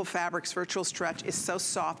beautiful fabrics, virtual stretch is so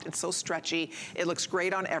soft and so stretchy. It looks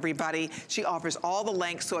great on everybody. She offers all the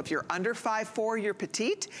lengths. So if you're under 5'4", you're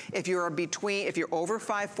petite. If you're over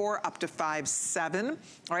 5'4", up to 5'7",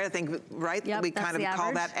 right? I think, right? Yep, we kind of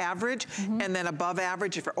call that average. Mm-hmm. And then above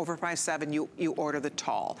average, if you're over 5'7", you order the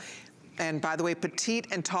tall. And by the way, petite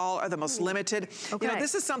and tall are the most limited. Okay. You know,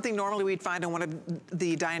 this is something normally we'd find on one of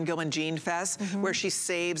the Diane Gilman Jean Fests, where she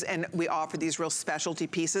saves and we offer these real specialty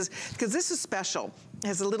pieces. Because this is special. It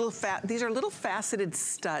has a little these are little faceted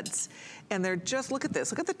studs. And they're just, look at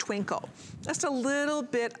this, look at the twinkle. Just a little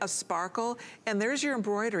bit of sparkle. And there's your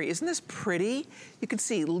embroidery. Isn't this pretty? You can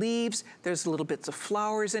see leaves, there's little bits of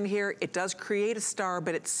flowers in here. It does create a star,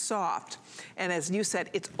 but it's soft. And as you said,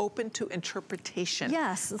 it's open to interpretation.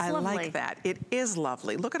 Yes, it's lovely. I like that. It is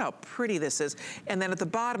lovely. Look at how pretty this is. And then at the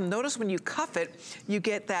bottom, notice when you cuff it, you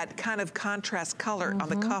get that kind of contrast color on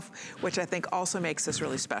the cuff, which I think also makes this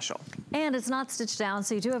really special. And it's not stitched down,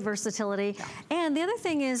 so you do have versatility. Yeah. And the other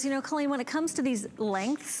thing is, you know, Colleen, when it comes to these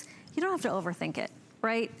lengths, you don't have to overthink it.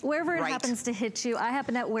 Right? Wherever it happens to hit you. I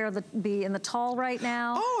happen to be in the tall right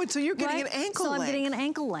now. Oh, so you're getting an ankle length. So I'm getting an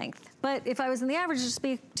ankle length. But if I was in the average, it'd just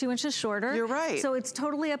be 2 inches shorter. You're right. So it's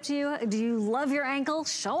totally up to you. Do you love your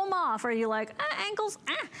ankles? Show them off. Or are you like, ankles,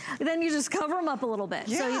 Then you just cover them up a little bit.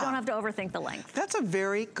 Yeah. So you don't have to overthink the length. That's a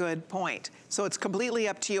very good point. So it's completely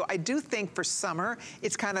up to you. I do think for summer,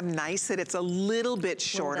 it's kind of nice that it's a little bit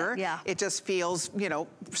shorter. It just feels, you know,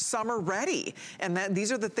 summer ready. And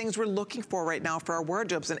these are the things we're looking for right now for our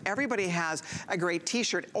wardrobes, and everybody has a great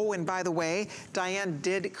t-shirt. Oh, and by the way, Diane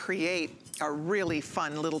did create a really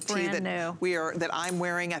fun little tee that I'm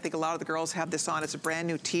wearing. I think a lot of the girls have this on. It's a brand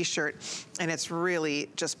new t-shirt, and it's really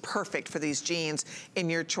just perfect for these jeans in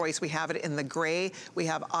your choice. We have it in the gray, we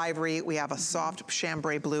have ivory, we have a soft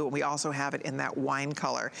chambray blue, and we also have it in that wine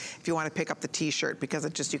color. If you want to pick up the t-shirt, because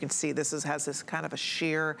it just, you can see this has this kind of a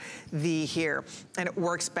sheer V here, and it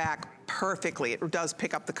works back perfectly. It does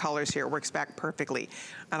pick up the colors here. It works back perfectly.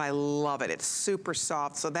 And I love it. It's super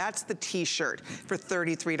soft. So that's the t-shirt for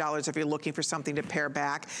 $33 if you're looking for something to pair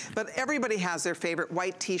back. But everybody has their favorite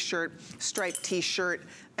white t-shirt, striped t-shirt.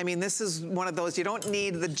 I mean, this is one of those, you don't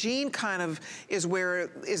need, the jean kind of is where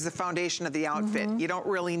is the foundation of the outfit. You don't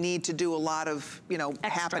really need to do a lot of, you know,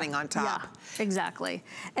 happening on top. Yeah, exactly.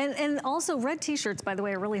 And also red t-shirts, by the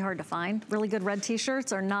way, are really hard to find. Really good red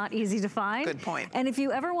t-shirts are not easy to find. Good point. And if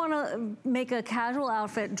you ever want to make a casual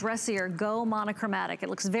outfit dressier, go monochromatic. It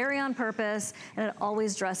looks very on purpose, and it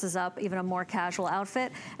always dresses up even a more casual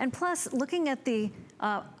outfit. And plus, looking at the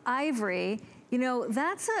ivory, you know,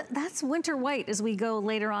 that's winter white as we go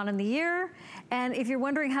later on in the year. And if you're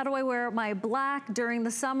wondering, how do I wear my black during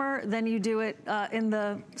the summer, then you do it in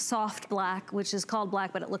the soft black, which is called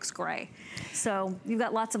black, but it looks gray. So you've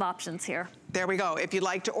got lots of options here. There we go. If you'd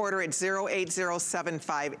like to order it,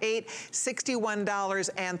 080758, $61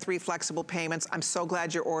 and 3 flexible payments. I'm so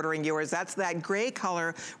glad you're ordering yours. That's that gray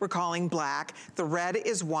color we're calling black. The red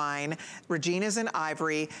is wine. Regina's in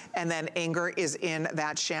ivory. And then Inger is in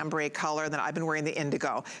that chambray color. And then I've been wearing the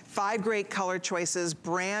indigo. 5 great color choices,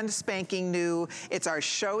 brand spanking new. It's our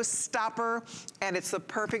showstopper, and it's the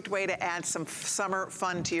perfect way to add some summer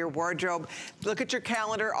fun to your wardrobe. Look at your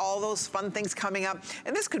calendar, all those fun things coming up.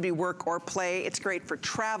 And this could be work or play. It's great for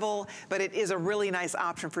travel, but it is a really nice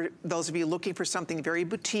option for those of you looking for something very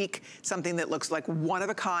boutique, something that looks like one of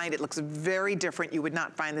a kind. It looks very different. You would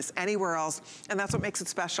not find this anywhere else, and that's what makes it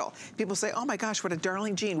special. People say, oh my gosh, what a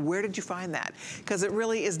darling jean. Where did you find that? Because it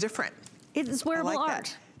really is different. It's wearable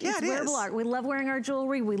art. Yeah, it's wearable art. We love wearing our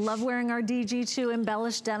jewelry. We love wearing our DG2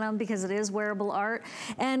 embellished denim because it is wearable art.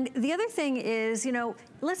 And the other thing is, you know,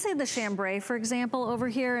 let's say the chambray, for example, over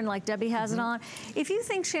here, and like Debbie has it on. If you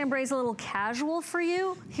think chambray is a little casual for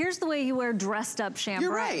you, here's the way you wear dressed up chambray.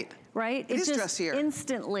 You're right. Right? It just dressier.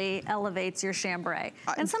 Instantly elevates your chambray.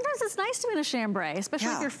 And sometimes it's nice to be in a chambray,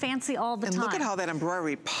 especially if you're fancy all the time. And look at how that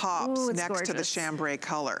embroidery pops next to the chambray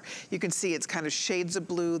color. You can see it's kind of shades of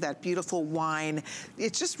blue, that beautiful wine.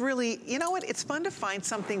 It's just really, you know what? It's fun to find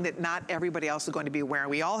something that not everybody else is going to be wearing.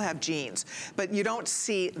 We all have jeans, but you don't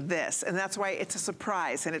see this. And that's why it's a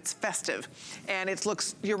surprise, and it's festive. And it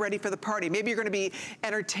looks, you're ready for the party. Maybe you're going to be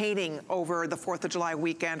entertaining over the 4th of July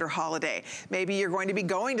weekend or holiday. Maybe you're going to be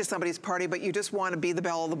going to somebody's party, but you just want to be the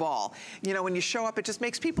belle of the ball. You know, when you show up, it just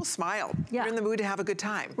makes people smile. You're in the mood to have a good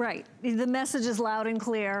time. Right. The message is loud and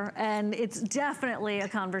clear, and it's definitely a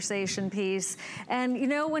conversation piece. And you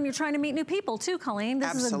know, when you're trying to meet new people too, Colleen,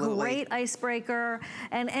 this is a great icebreaker.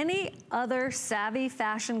 And any other savvy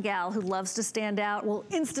fashion gal who loves to stand out will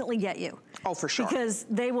instantly get you. Oh, for sure. Because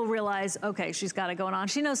they will realize, okay, she's got it going on.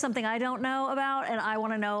 She knows something I don't know about, and I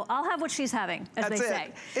want to know. I'll have what she's having, as they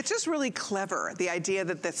say. It's just really clever, the idea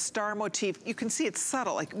that the star motif, you can see it's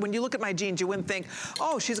subtle. Like when you look at my jeans, you wouldn't think,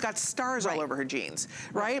 oh, she's got stars all over her jeans,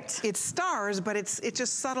 right? It's stars, but it's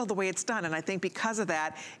just subtle the way it's done. And I think because of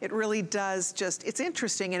that, it really does just, it's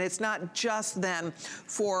interesting, and it's not just then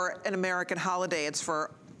for an American holiday, it's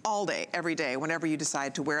for all day, every day, whenever you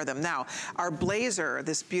decide to wear them. Now, our blazer,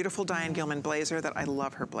 this beautiful Diane Gilman blazer, that I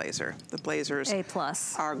love her blazer. The blazers A+.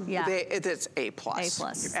 Are, it's A+. A+.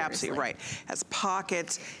 You're absolutely right. Has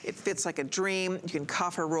pockets, it fits like a dream. You can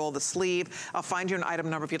cuff or roll the sleeve. I'll find you an item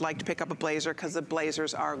number if you'd like to pick up a blazer, because the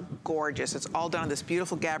blazers are gorgeous. It's all done in this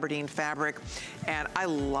beautiful gabardine fabric, and I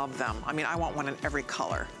love them. I mean, I want one in every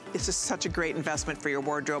color. It's just such a great investment for your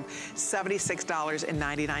wardrobe.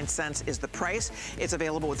 $76.99 is the price. It's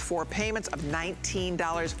available with 4 payments of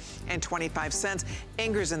 $19.25.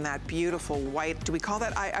 Inger's in that beautiful white. Do we call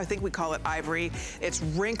that, I think we call it ivory. It's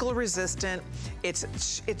wrinkle resistant. It's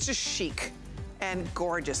just chic and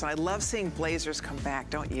gorgeous. And I love seeing blazers come back,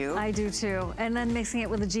 don't you? I do too. And then mixing it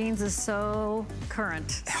with the jeans is so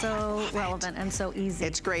current, so relevant, and so easy.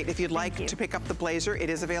 It's great. If you'd like to pick up the blazer, it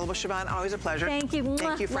is available. Siobhan, always a pleasure. Thank you.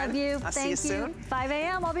 Thank you, friend. Love you. I'll see you soon. 5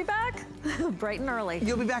 a.m. I'll be back. Bright and early.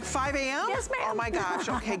 You'll be back 5 a.m.? Yes, ma'am. Oh my gosh.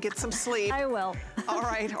 Okay, get some sleep. I will. All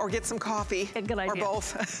right, or get some coffee. Good idea. Or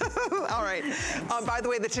both. All right. By the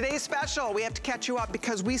way, the Today's Special, we have to catch you up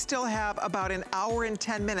because we still have about an hour and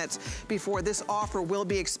 10 minutes before this offer will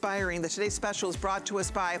be expiring. The Today's Special is brought to us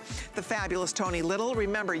by the fabulous Tony Little.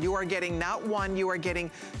 Remember, you are getting not 1, you are getting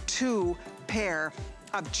 2 pair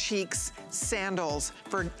of Cheeks sandals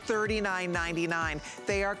for $39.99.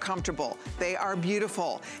 They are comfortable. They are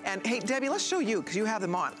beautiful. And hey, Debbie, let's show you, because you have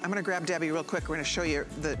them on. I'm gonna grab Debbie real quick. We're gonna show you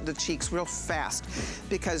the Cheeks real fast,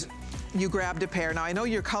 because you grabbed a pair. Now, I know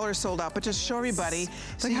your color's sold out, but just show everybody.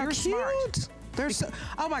 Look how cute. They're so,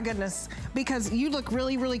 oh my goodness, because you look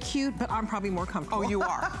really, really cute, but I'm probably more comfortable. Oh, you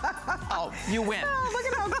are. Oh, you win. Oh, look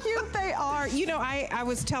at how cute they are. You know, I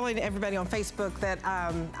was telling everybody on Facebook that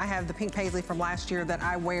I have the pink paisley from last year that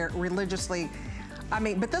I wear religiously. I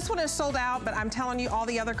mean, but this one is sold out, but I'm telling you all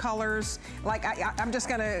the other colors, like I'm just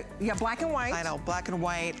gonna, yeah, black and white. I know, black and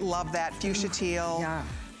white, love that, fuchsia teal. Yeah.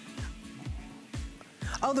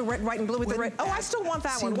 Oh, the red, white, and blue with the red. Oh, I still want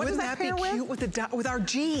that one. What does that pair with? Wouldn't that be cute with our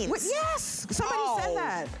jeans? Yes, somebody said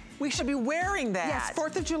that. We should be wearing that. Yes,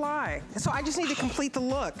 4th of July. So I just need to complete the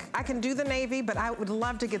look. I can do the navy, but I would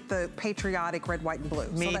love to get the patriotic red, white, and blue.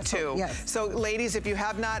 Me too. Yes. So ladies, if you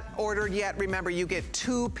have not ordered yet, remember you get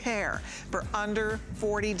 2 pair for under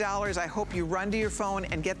 $40. I hope you run to your phone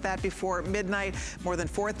and get that before midnight. More than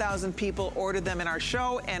 4,000 people ordered them in our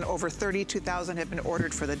show, and over 32,000 have been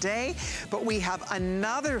ordered for the day. But we have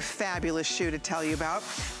another fabulous shoe to tell you about.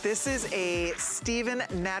 This is a Steve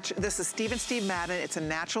Steve Madden. It's a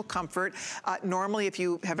natural comfort. Normally, if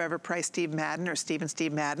you have ever priced Steve Madden or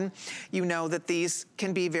Steve Madden, you know that these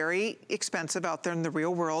can be very expensive out there in the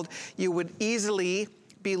real world. You would easily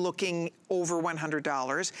be looking over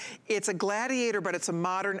 $100. It's a Gladiator, but it's a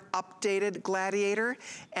modern, updated Gladiator.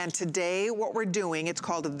 And today, what we're doing, it's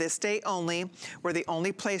called This Day Only. We're the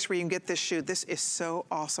only place where you can get this shoe. This is so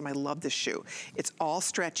awesome. I love this shoe. It's all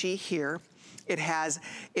stretchy here.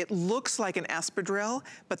 It looks like an espadrille,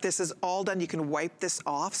 but this is all done. You can wipe this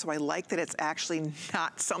off, so I like that it's actually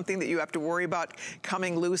not something that you have to worry about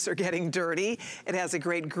coming loose or getting dirty. It has a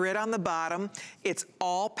great grid on the bottom. It's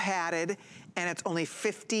all padded, and it's only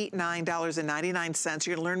 $59.99.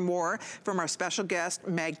 You're gonna learn more from our special guest,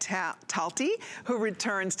 Meg Talty, who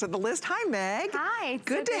returns to the list. Hi, Meg. Hi.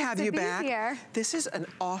 Good to have you back. Here. This is an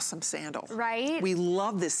awesome sandal. Right? We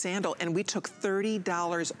love this sandal, and we took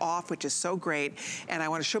 $30 off, which is so great. And I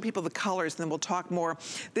wanna show people the colors, and then we'll talk more.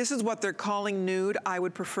 This is what they're calling nude. I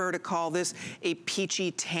would prefer to call this a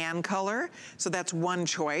peachy tan color. So that's one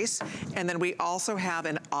choice. And then we also have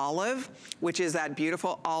an olive, which is that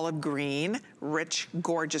beautiful olive green. Rich,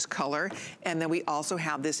 gorgeous color. And then we also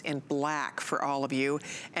have this in black for all of you.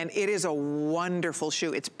 And it is a wonderful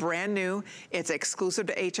shoe. It's brand new. It's exclusive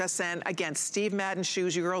to HSN. Again, Steve Madden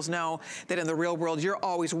shoes. You girls know that in the real world, you're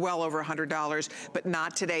always well over $100, but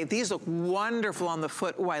not today. These look wonderful on the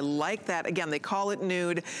foot. Oh, I like that. Again, they call it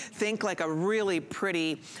nude. Think like a really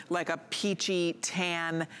pretty, like a peachy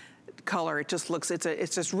tan color. It just looks,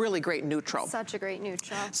 it's just really great neutral. Such a great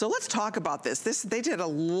neutral. So let's talk about this. They did a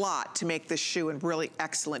lot to make this shoe a really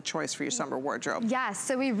excellent choice for your summer wardrobe. Yes,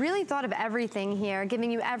 so we really thought of everything here, giving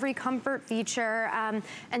you every comfort feature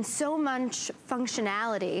and so much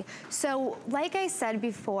functionality. So like I said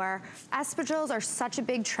before, espadrilles are such a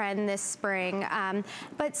big trend this spring,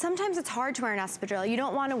 but sometimes it's hard to wear an espadrille. You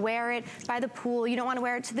don't want to wear it by the pool. You don't want to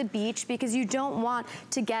wear it to the beach because you don't want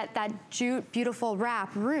to get that beautiful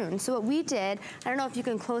wrap ruined. So what we did, I don't know if you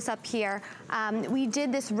can close up here, we did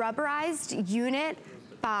this rubberized unit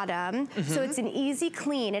bottom. So it's an easy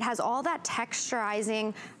clean. It has all that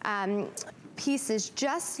texturizing pieces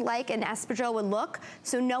just like an espadrille would look,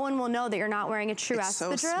 so no one will know that you're not wearing a true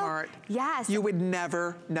espadrille. So smart. Yes. You would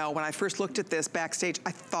never know. When I first looked at this backstage,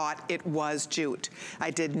 I thought it was jute.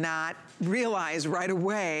 I did not realize right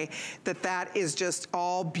away that that is just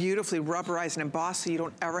all beautifully rubberized and embossed, so you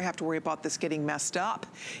don't ever have to worry about this getting messed up.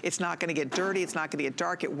 It's not gonna get dirty, it's not gonna get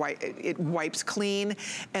dark, it wipes clean.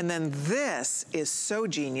 And then this is so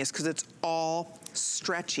genius because it's all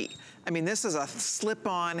stretchy. I mean, this is a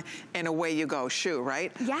slip-on and away you go shoe,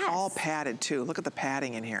 right? Yes. All padded too. Look at the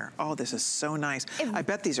padding in here. Oh, this is so nice. I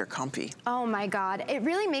bet these are comfy. Oh my God. It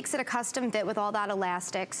really makes it a custom fit with all that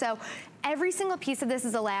elastic. So every single piece of this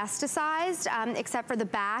is elasticized, except for the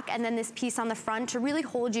back, and then this piece on the front to really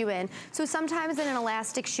hold you in. So sometimes in an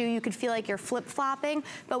elastic shoe, you could feel like you're flip-flopping,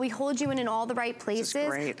 but we hold you in all the right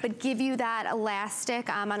places, but give you that elastic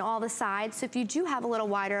on all the sides. So if you do have a little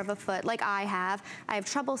wider of a foot, like I have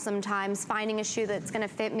trouble sometimes finding a shoe that's gonna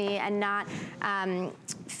fit me and not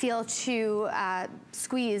feel too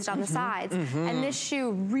squeezed on the sides. And this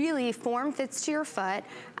shoe really form fits to your foot.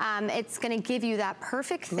 It's gonna give you that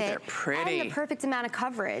perfect fit. pretty. And the perfect amount of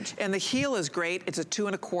coverage. And the heel is great. It's a 2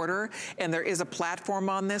 1/4, and there is a platform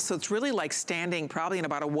on this, so it's really like standing probably in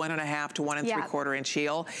about a 1 1/2 to 1 3/4 inch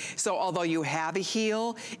heel. So although you have a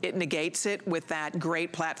heel, it negates it with that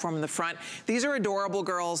great platform in the front. These are adorable,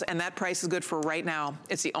 girls, and that price is good for right now.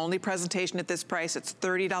 It's the only presentation at this price. It's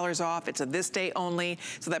 $30 off. It's a this day only,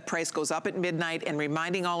 so that price goes up at midnight. And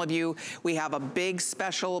reminding all of you, we have a big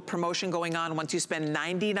special promotion going on. Once you spend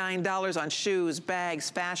 $99 on shoes, bags,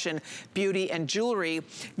 fashion, beauty, and jewelry,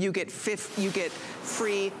 you get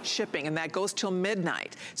free shipping, and that goes till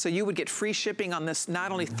midnight. So you would get free shipping on this,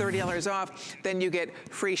 not only $30 off, then you get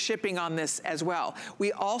free shipping on this as well.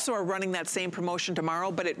 We also are running that same promotion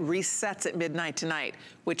tomorrow, but it resets at midnight tonight,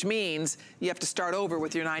 which means you have to start over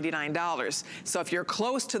with your $99. So if you're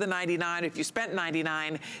close to the 99, if you spent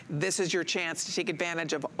 99, this is your chance to take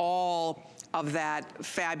advantage of all of that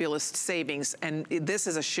fabulous savings. And this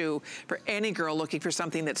is a shoe for any girl looking for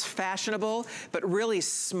something that's fashionable, but really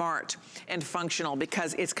smart and functional,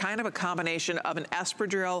 because it's kind of a combination of an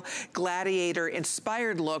espadrille gladiator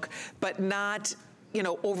inspired look, but not, you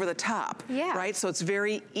know, over the top, right? So it's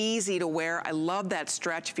very easy to wear. I love that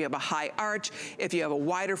stretch. If you have a high arch, if you have a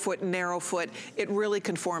wider foot, narrow foot, it really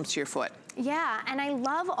conforms to your foot. Yeah, and I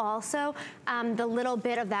love also the little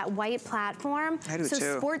bit of that white platform. I do too.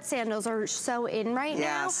 So sports sandals are so in right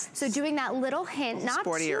now. So doing that little hint, not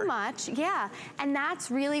too much. Yeah, and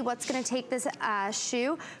that's really what's gonna take this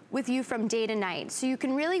shoe with you from day to night. So you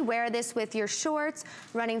can really wear this with your shorts,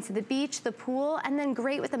 running to the beach, the pool, and then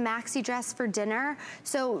great with a maxi dress for dinner.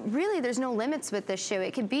 So really there's no limits with this shoe.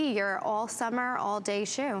 It could be your all summer, all day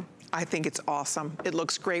shoe. I think it's awesome. It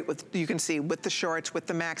looks great with, you can see, with the shorts, with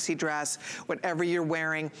the maxi dress, whatever you're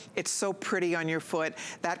wearing. It's so pretty on your foot.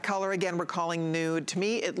 That color, again, we're calling nude. To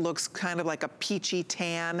me, it looks kind of like a peachy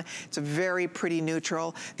tan. It's a very pretty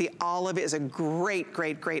neutral. The olive is a great,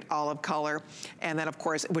 great, great olive color. And then, of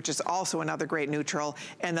course, which is also another great neutral.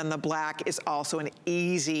 And then the black is also an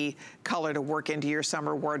easy color to work into your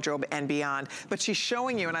summer wardrobe and beyond. But she's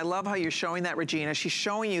showing you, and I love how you're showing that, Regina, she's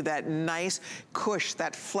showing you that nice cush,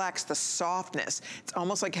 that flex, the softness. It's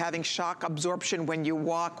almost like having shock absorption when you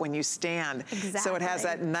walk, when you stand. Exactly. So it has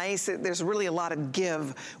that nice, there's really a lot of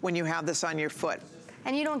give when you have this on your foot.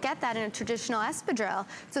 And you don't get that in a traditional espadrille.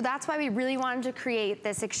 So that's why we really wanted to create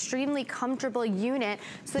this extremely comfortable unit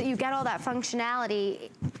so that you get all that functionality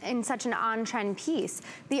in such an on-trend piece.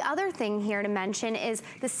 The other thing here to mention is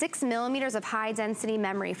the 6 millimeters of high density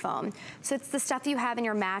memory foam. So it's the stuff you have in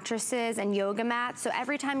your mattresses and yoga mats. So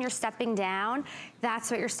every time you're stepping down, that's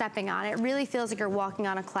what you're stepping on. It really feels like you're walking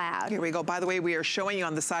on a cloud. Here we go. By the way, we are showing you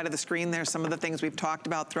on the side of the screen there some of the things we've talked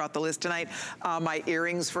about throughout the list tonight. My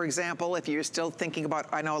earrings, for example, if you're still thinking about,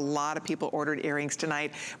 I know a lot of people ordered earrings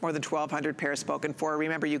tonight, more than 1,200 pairs spoken for.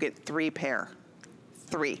 Remember, you get 3 pair.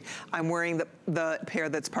 3. I'm wearing the pair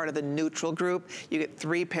that's part of the neutral group. You get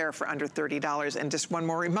 3 pair for under $30. And just one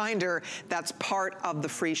more reminder, that's part of the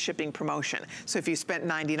free shipping promotion. So if you spent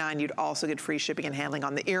 $99, you'd also get free shipping and handling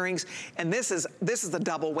on the earrings. And this is the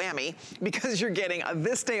double whammy, because you're getting a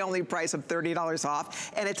this day only price of $30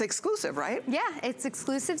 off, and it's exclusive, right? Yeah, it's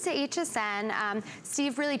exclusive to HSN.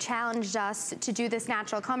 Steve really challenged us to do this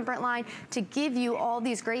natural comfort line to give you all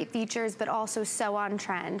these great features, but also so on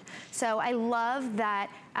trend. So I love that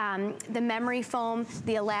the memory foam,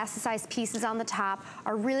 the elasticized pieces on the top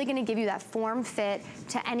are really gonna give you that form fit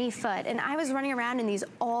to any foot. And I was running around in these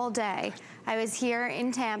all day. I was here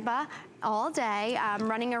in Tampa all day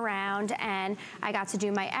running around, and I got to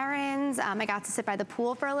do my errands. I got to sit by the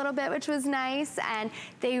pool for a little bit, which was nice, and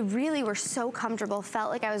they really were so comfortable,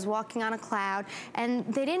 felt like I was walking on a cloud, and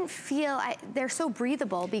they didn't feel, they're so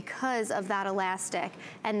breathable because of that elastic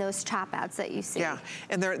and those chop outs that you see. Yeah,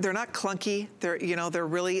 and they're not clunky. They're, you know, they're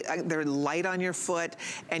really, they're light on your foot,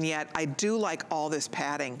 and yet I do like all this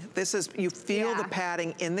padding. This is, you feel the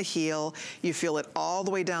padding in the heel, you feel it all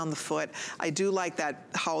the way down the foot. I do like that,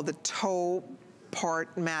 how the toe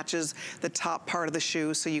part matches the top part of the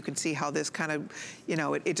shoe, so you can see how this kind of, you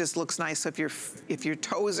know, it just looks nice. So if your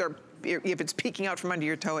toes are, if it's peeking out from under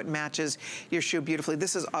your toe, it matches your shoe beautifully.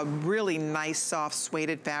 This is a really nice, soft,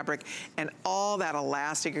 suede fabric, and all that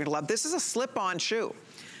elastic you're gonna love. This is a slip-on shoe.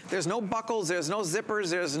 There's no buckles, there's no zippers,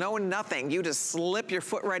 there's no nothing. You just slip your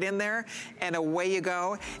foot right in there and away you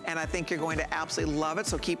go. And I think you're going to absolutely love it.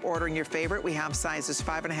 So keep ordering your favorite. We have sizes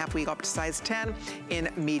 5.5, we go up to size 10 in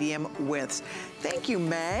medium widths. Thank you,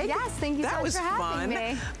 Meg. Yes, thank you so much for having me. That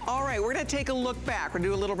was fun. All right, we're gonna take a look back. We're gonna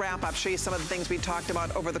do a little wrap up, show you some of the things we talked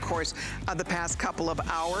about over the course of the past couple of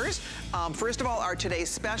hours. First of all, our today's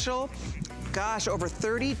special, Gosh, over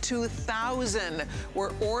 32,000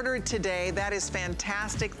 were ordered today. That is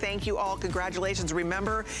fantastic. Thank you all. Congratulations.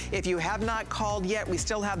 Remember, if you have not called yet, we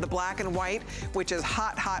still have the black and white, which is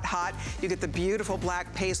hot, hot, hot. You get the beautiful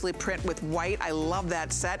black paisley print with white. I love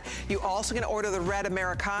that set. You also can order the red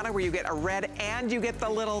Americana, where you get a red and you get the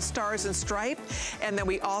little stars and stripe. And then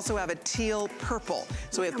we also have a teal purple.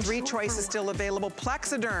 So we have 3 choices still available.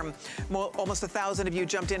 Plexiderm, almost 1,000 of you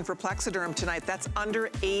jumped in for Plexiderm tonight. That's under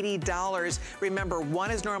 $80. Remember,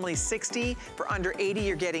 1 is normally $60. For under $80,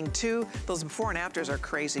 you're getting 2. Those before and afters are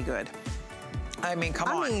crazy good. I mean, come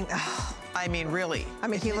on. I mean, really. I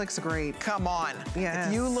mean, he looks great. Come on. Yes.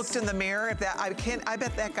 If you looked in the mirror, if that, I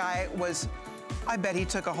bet that guy was, I bet he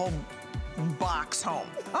took a whole box home.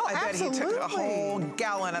 Oh, I bet absolutely. he took a whole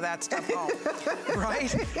gallon of that stuff home, right?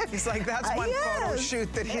 He's like, that's one photo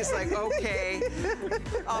shoot that he's like, okay.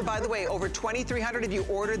 By the way, over 2,300 of you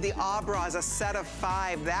ordered the Abras, a set of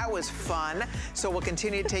 5. That was fun. So we'll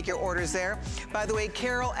continue to take your orders there. By the way,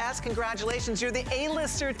 Carol S., congratulations. You're the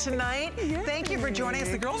A-lister tonight. Yay. Thank you for joining us.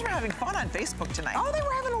 The girls were having fun on Facebook tonight. Oh, they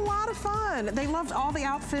were having a lot of fun. They loved all the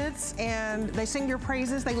outfits, and they sing your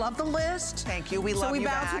praises. They love the list. Thank you. We love you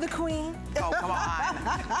back. So we bow to the queen. Oh, come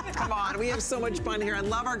on. Come on. We have so much fun here and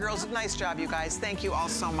love our girls. Nice job, you guys. Thank you all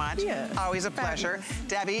so much. Yeah. Always a pleasure.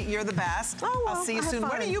 Debbie, you're the best. Oh, well, I'll see you soon.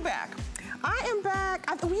 When are you back? I am back.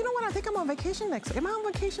 You know what? I think I'm on vacation next week. Am I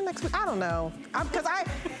on vacation next week? I don't know. Because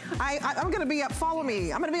I'm going to be up. Follow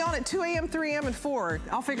me. I'm going to be on at 2 a.m., 3 a.m., and 4.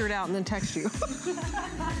 I'll figure it out and then text you.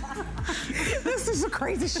 This is a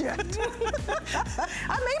crazy shift.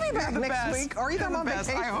 I may be back next week, or either I'm on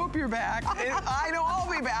vacation. I hope you're back. I know I'll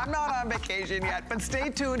be back. I'm not on vacation yet, but stay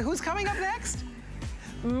tuned. Who's coming up next?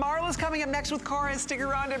 Marla's coming up next with Cora. Stick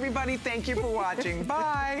around, everybody. Thank you for watching.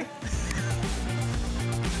 Bye.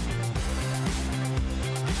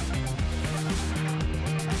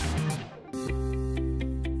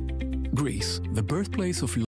 Greece, the birthplace of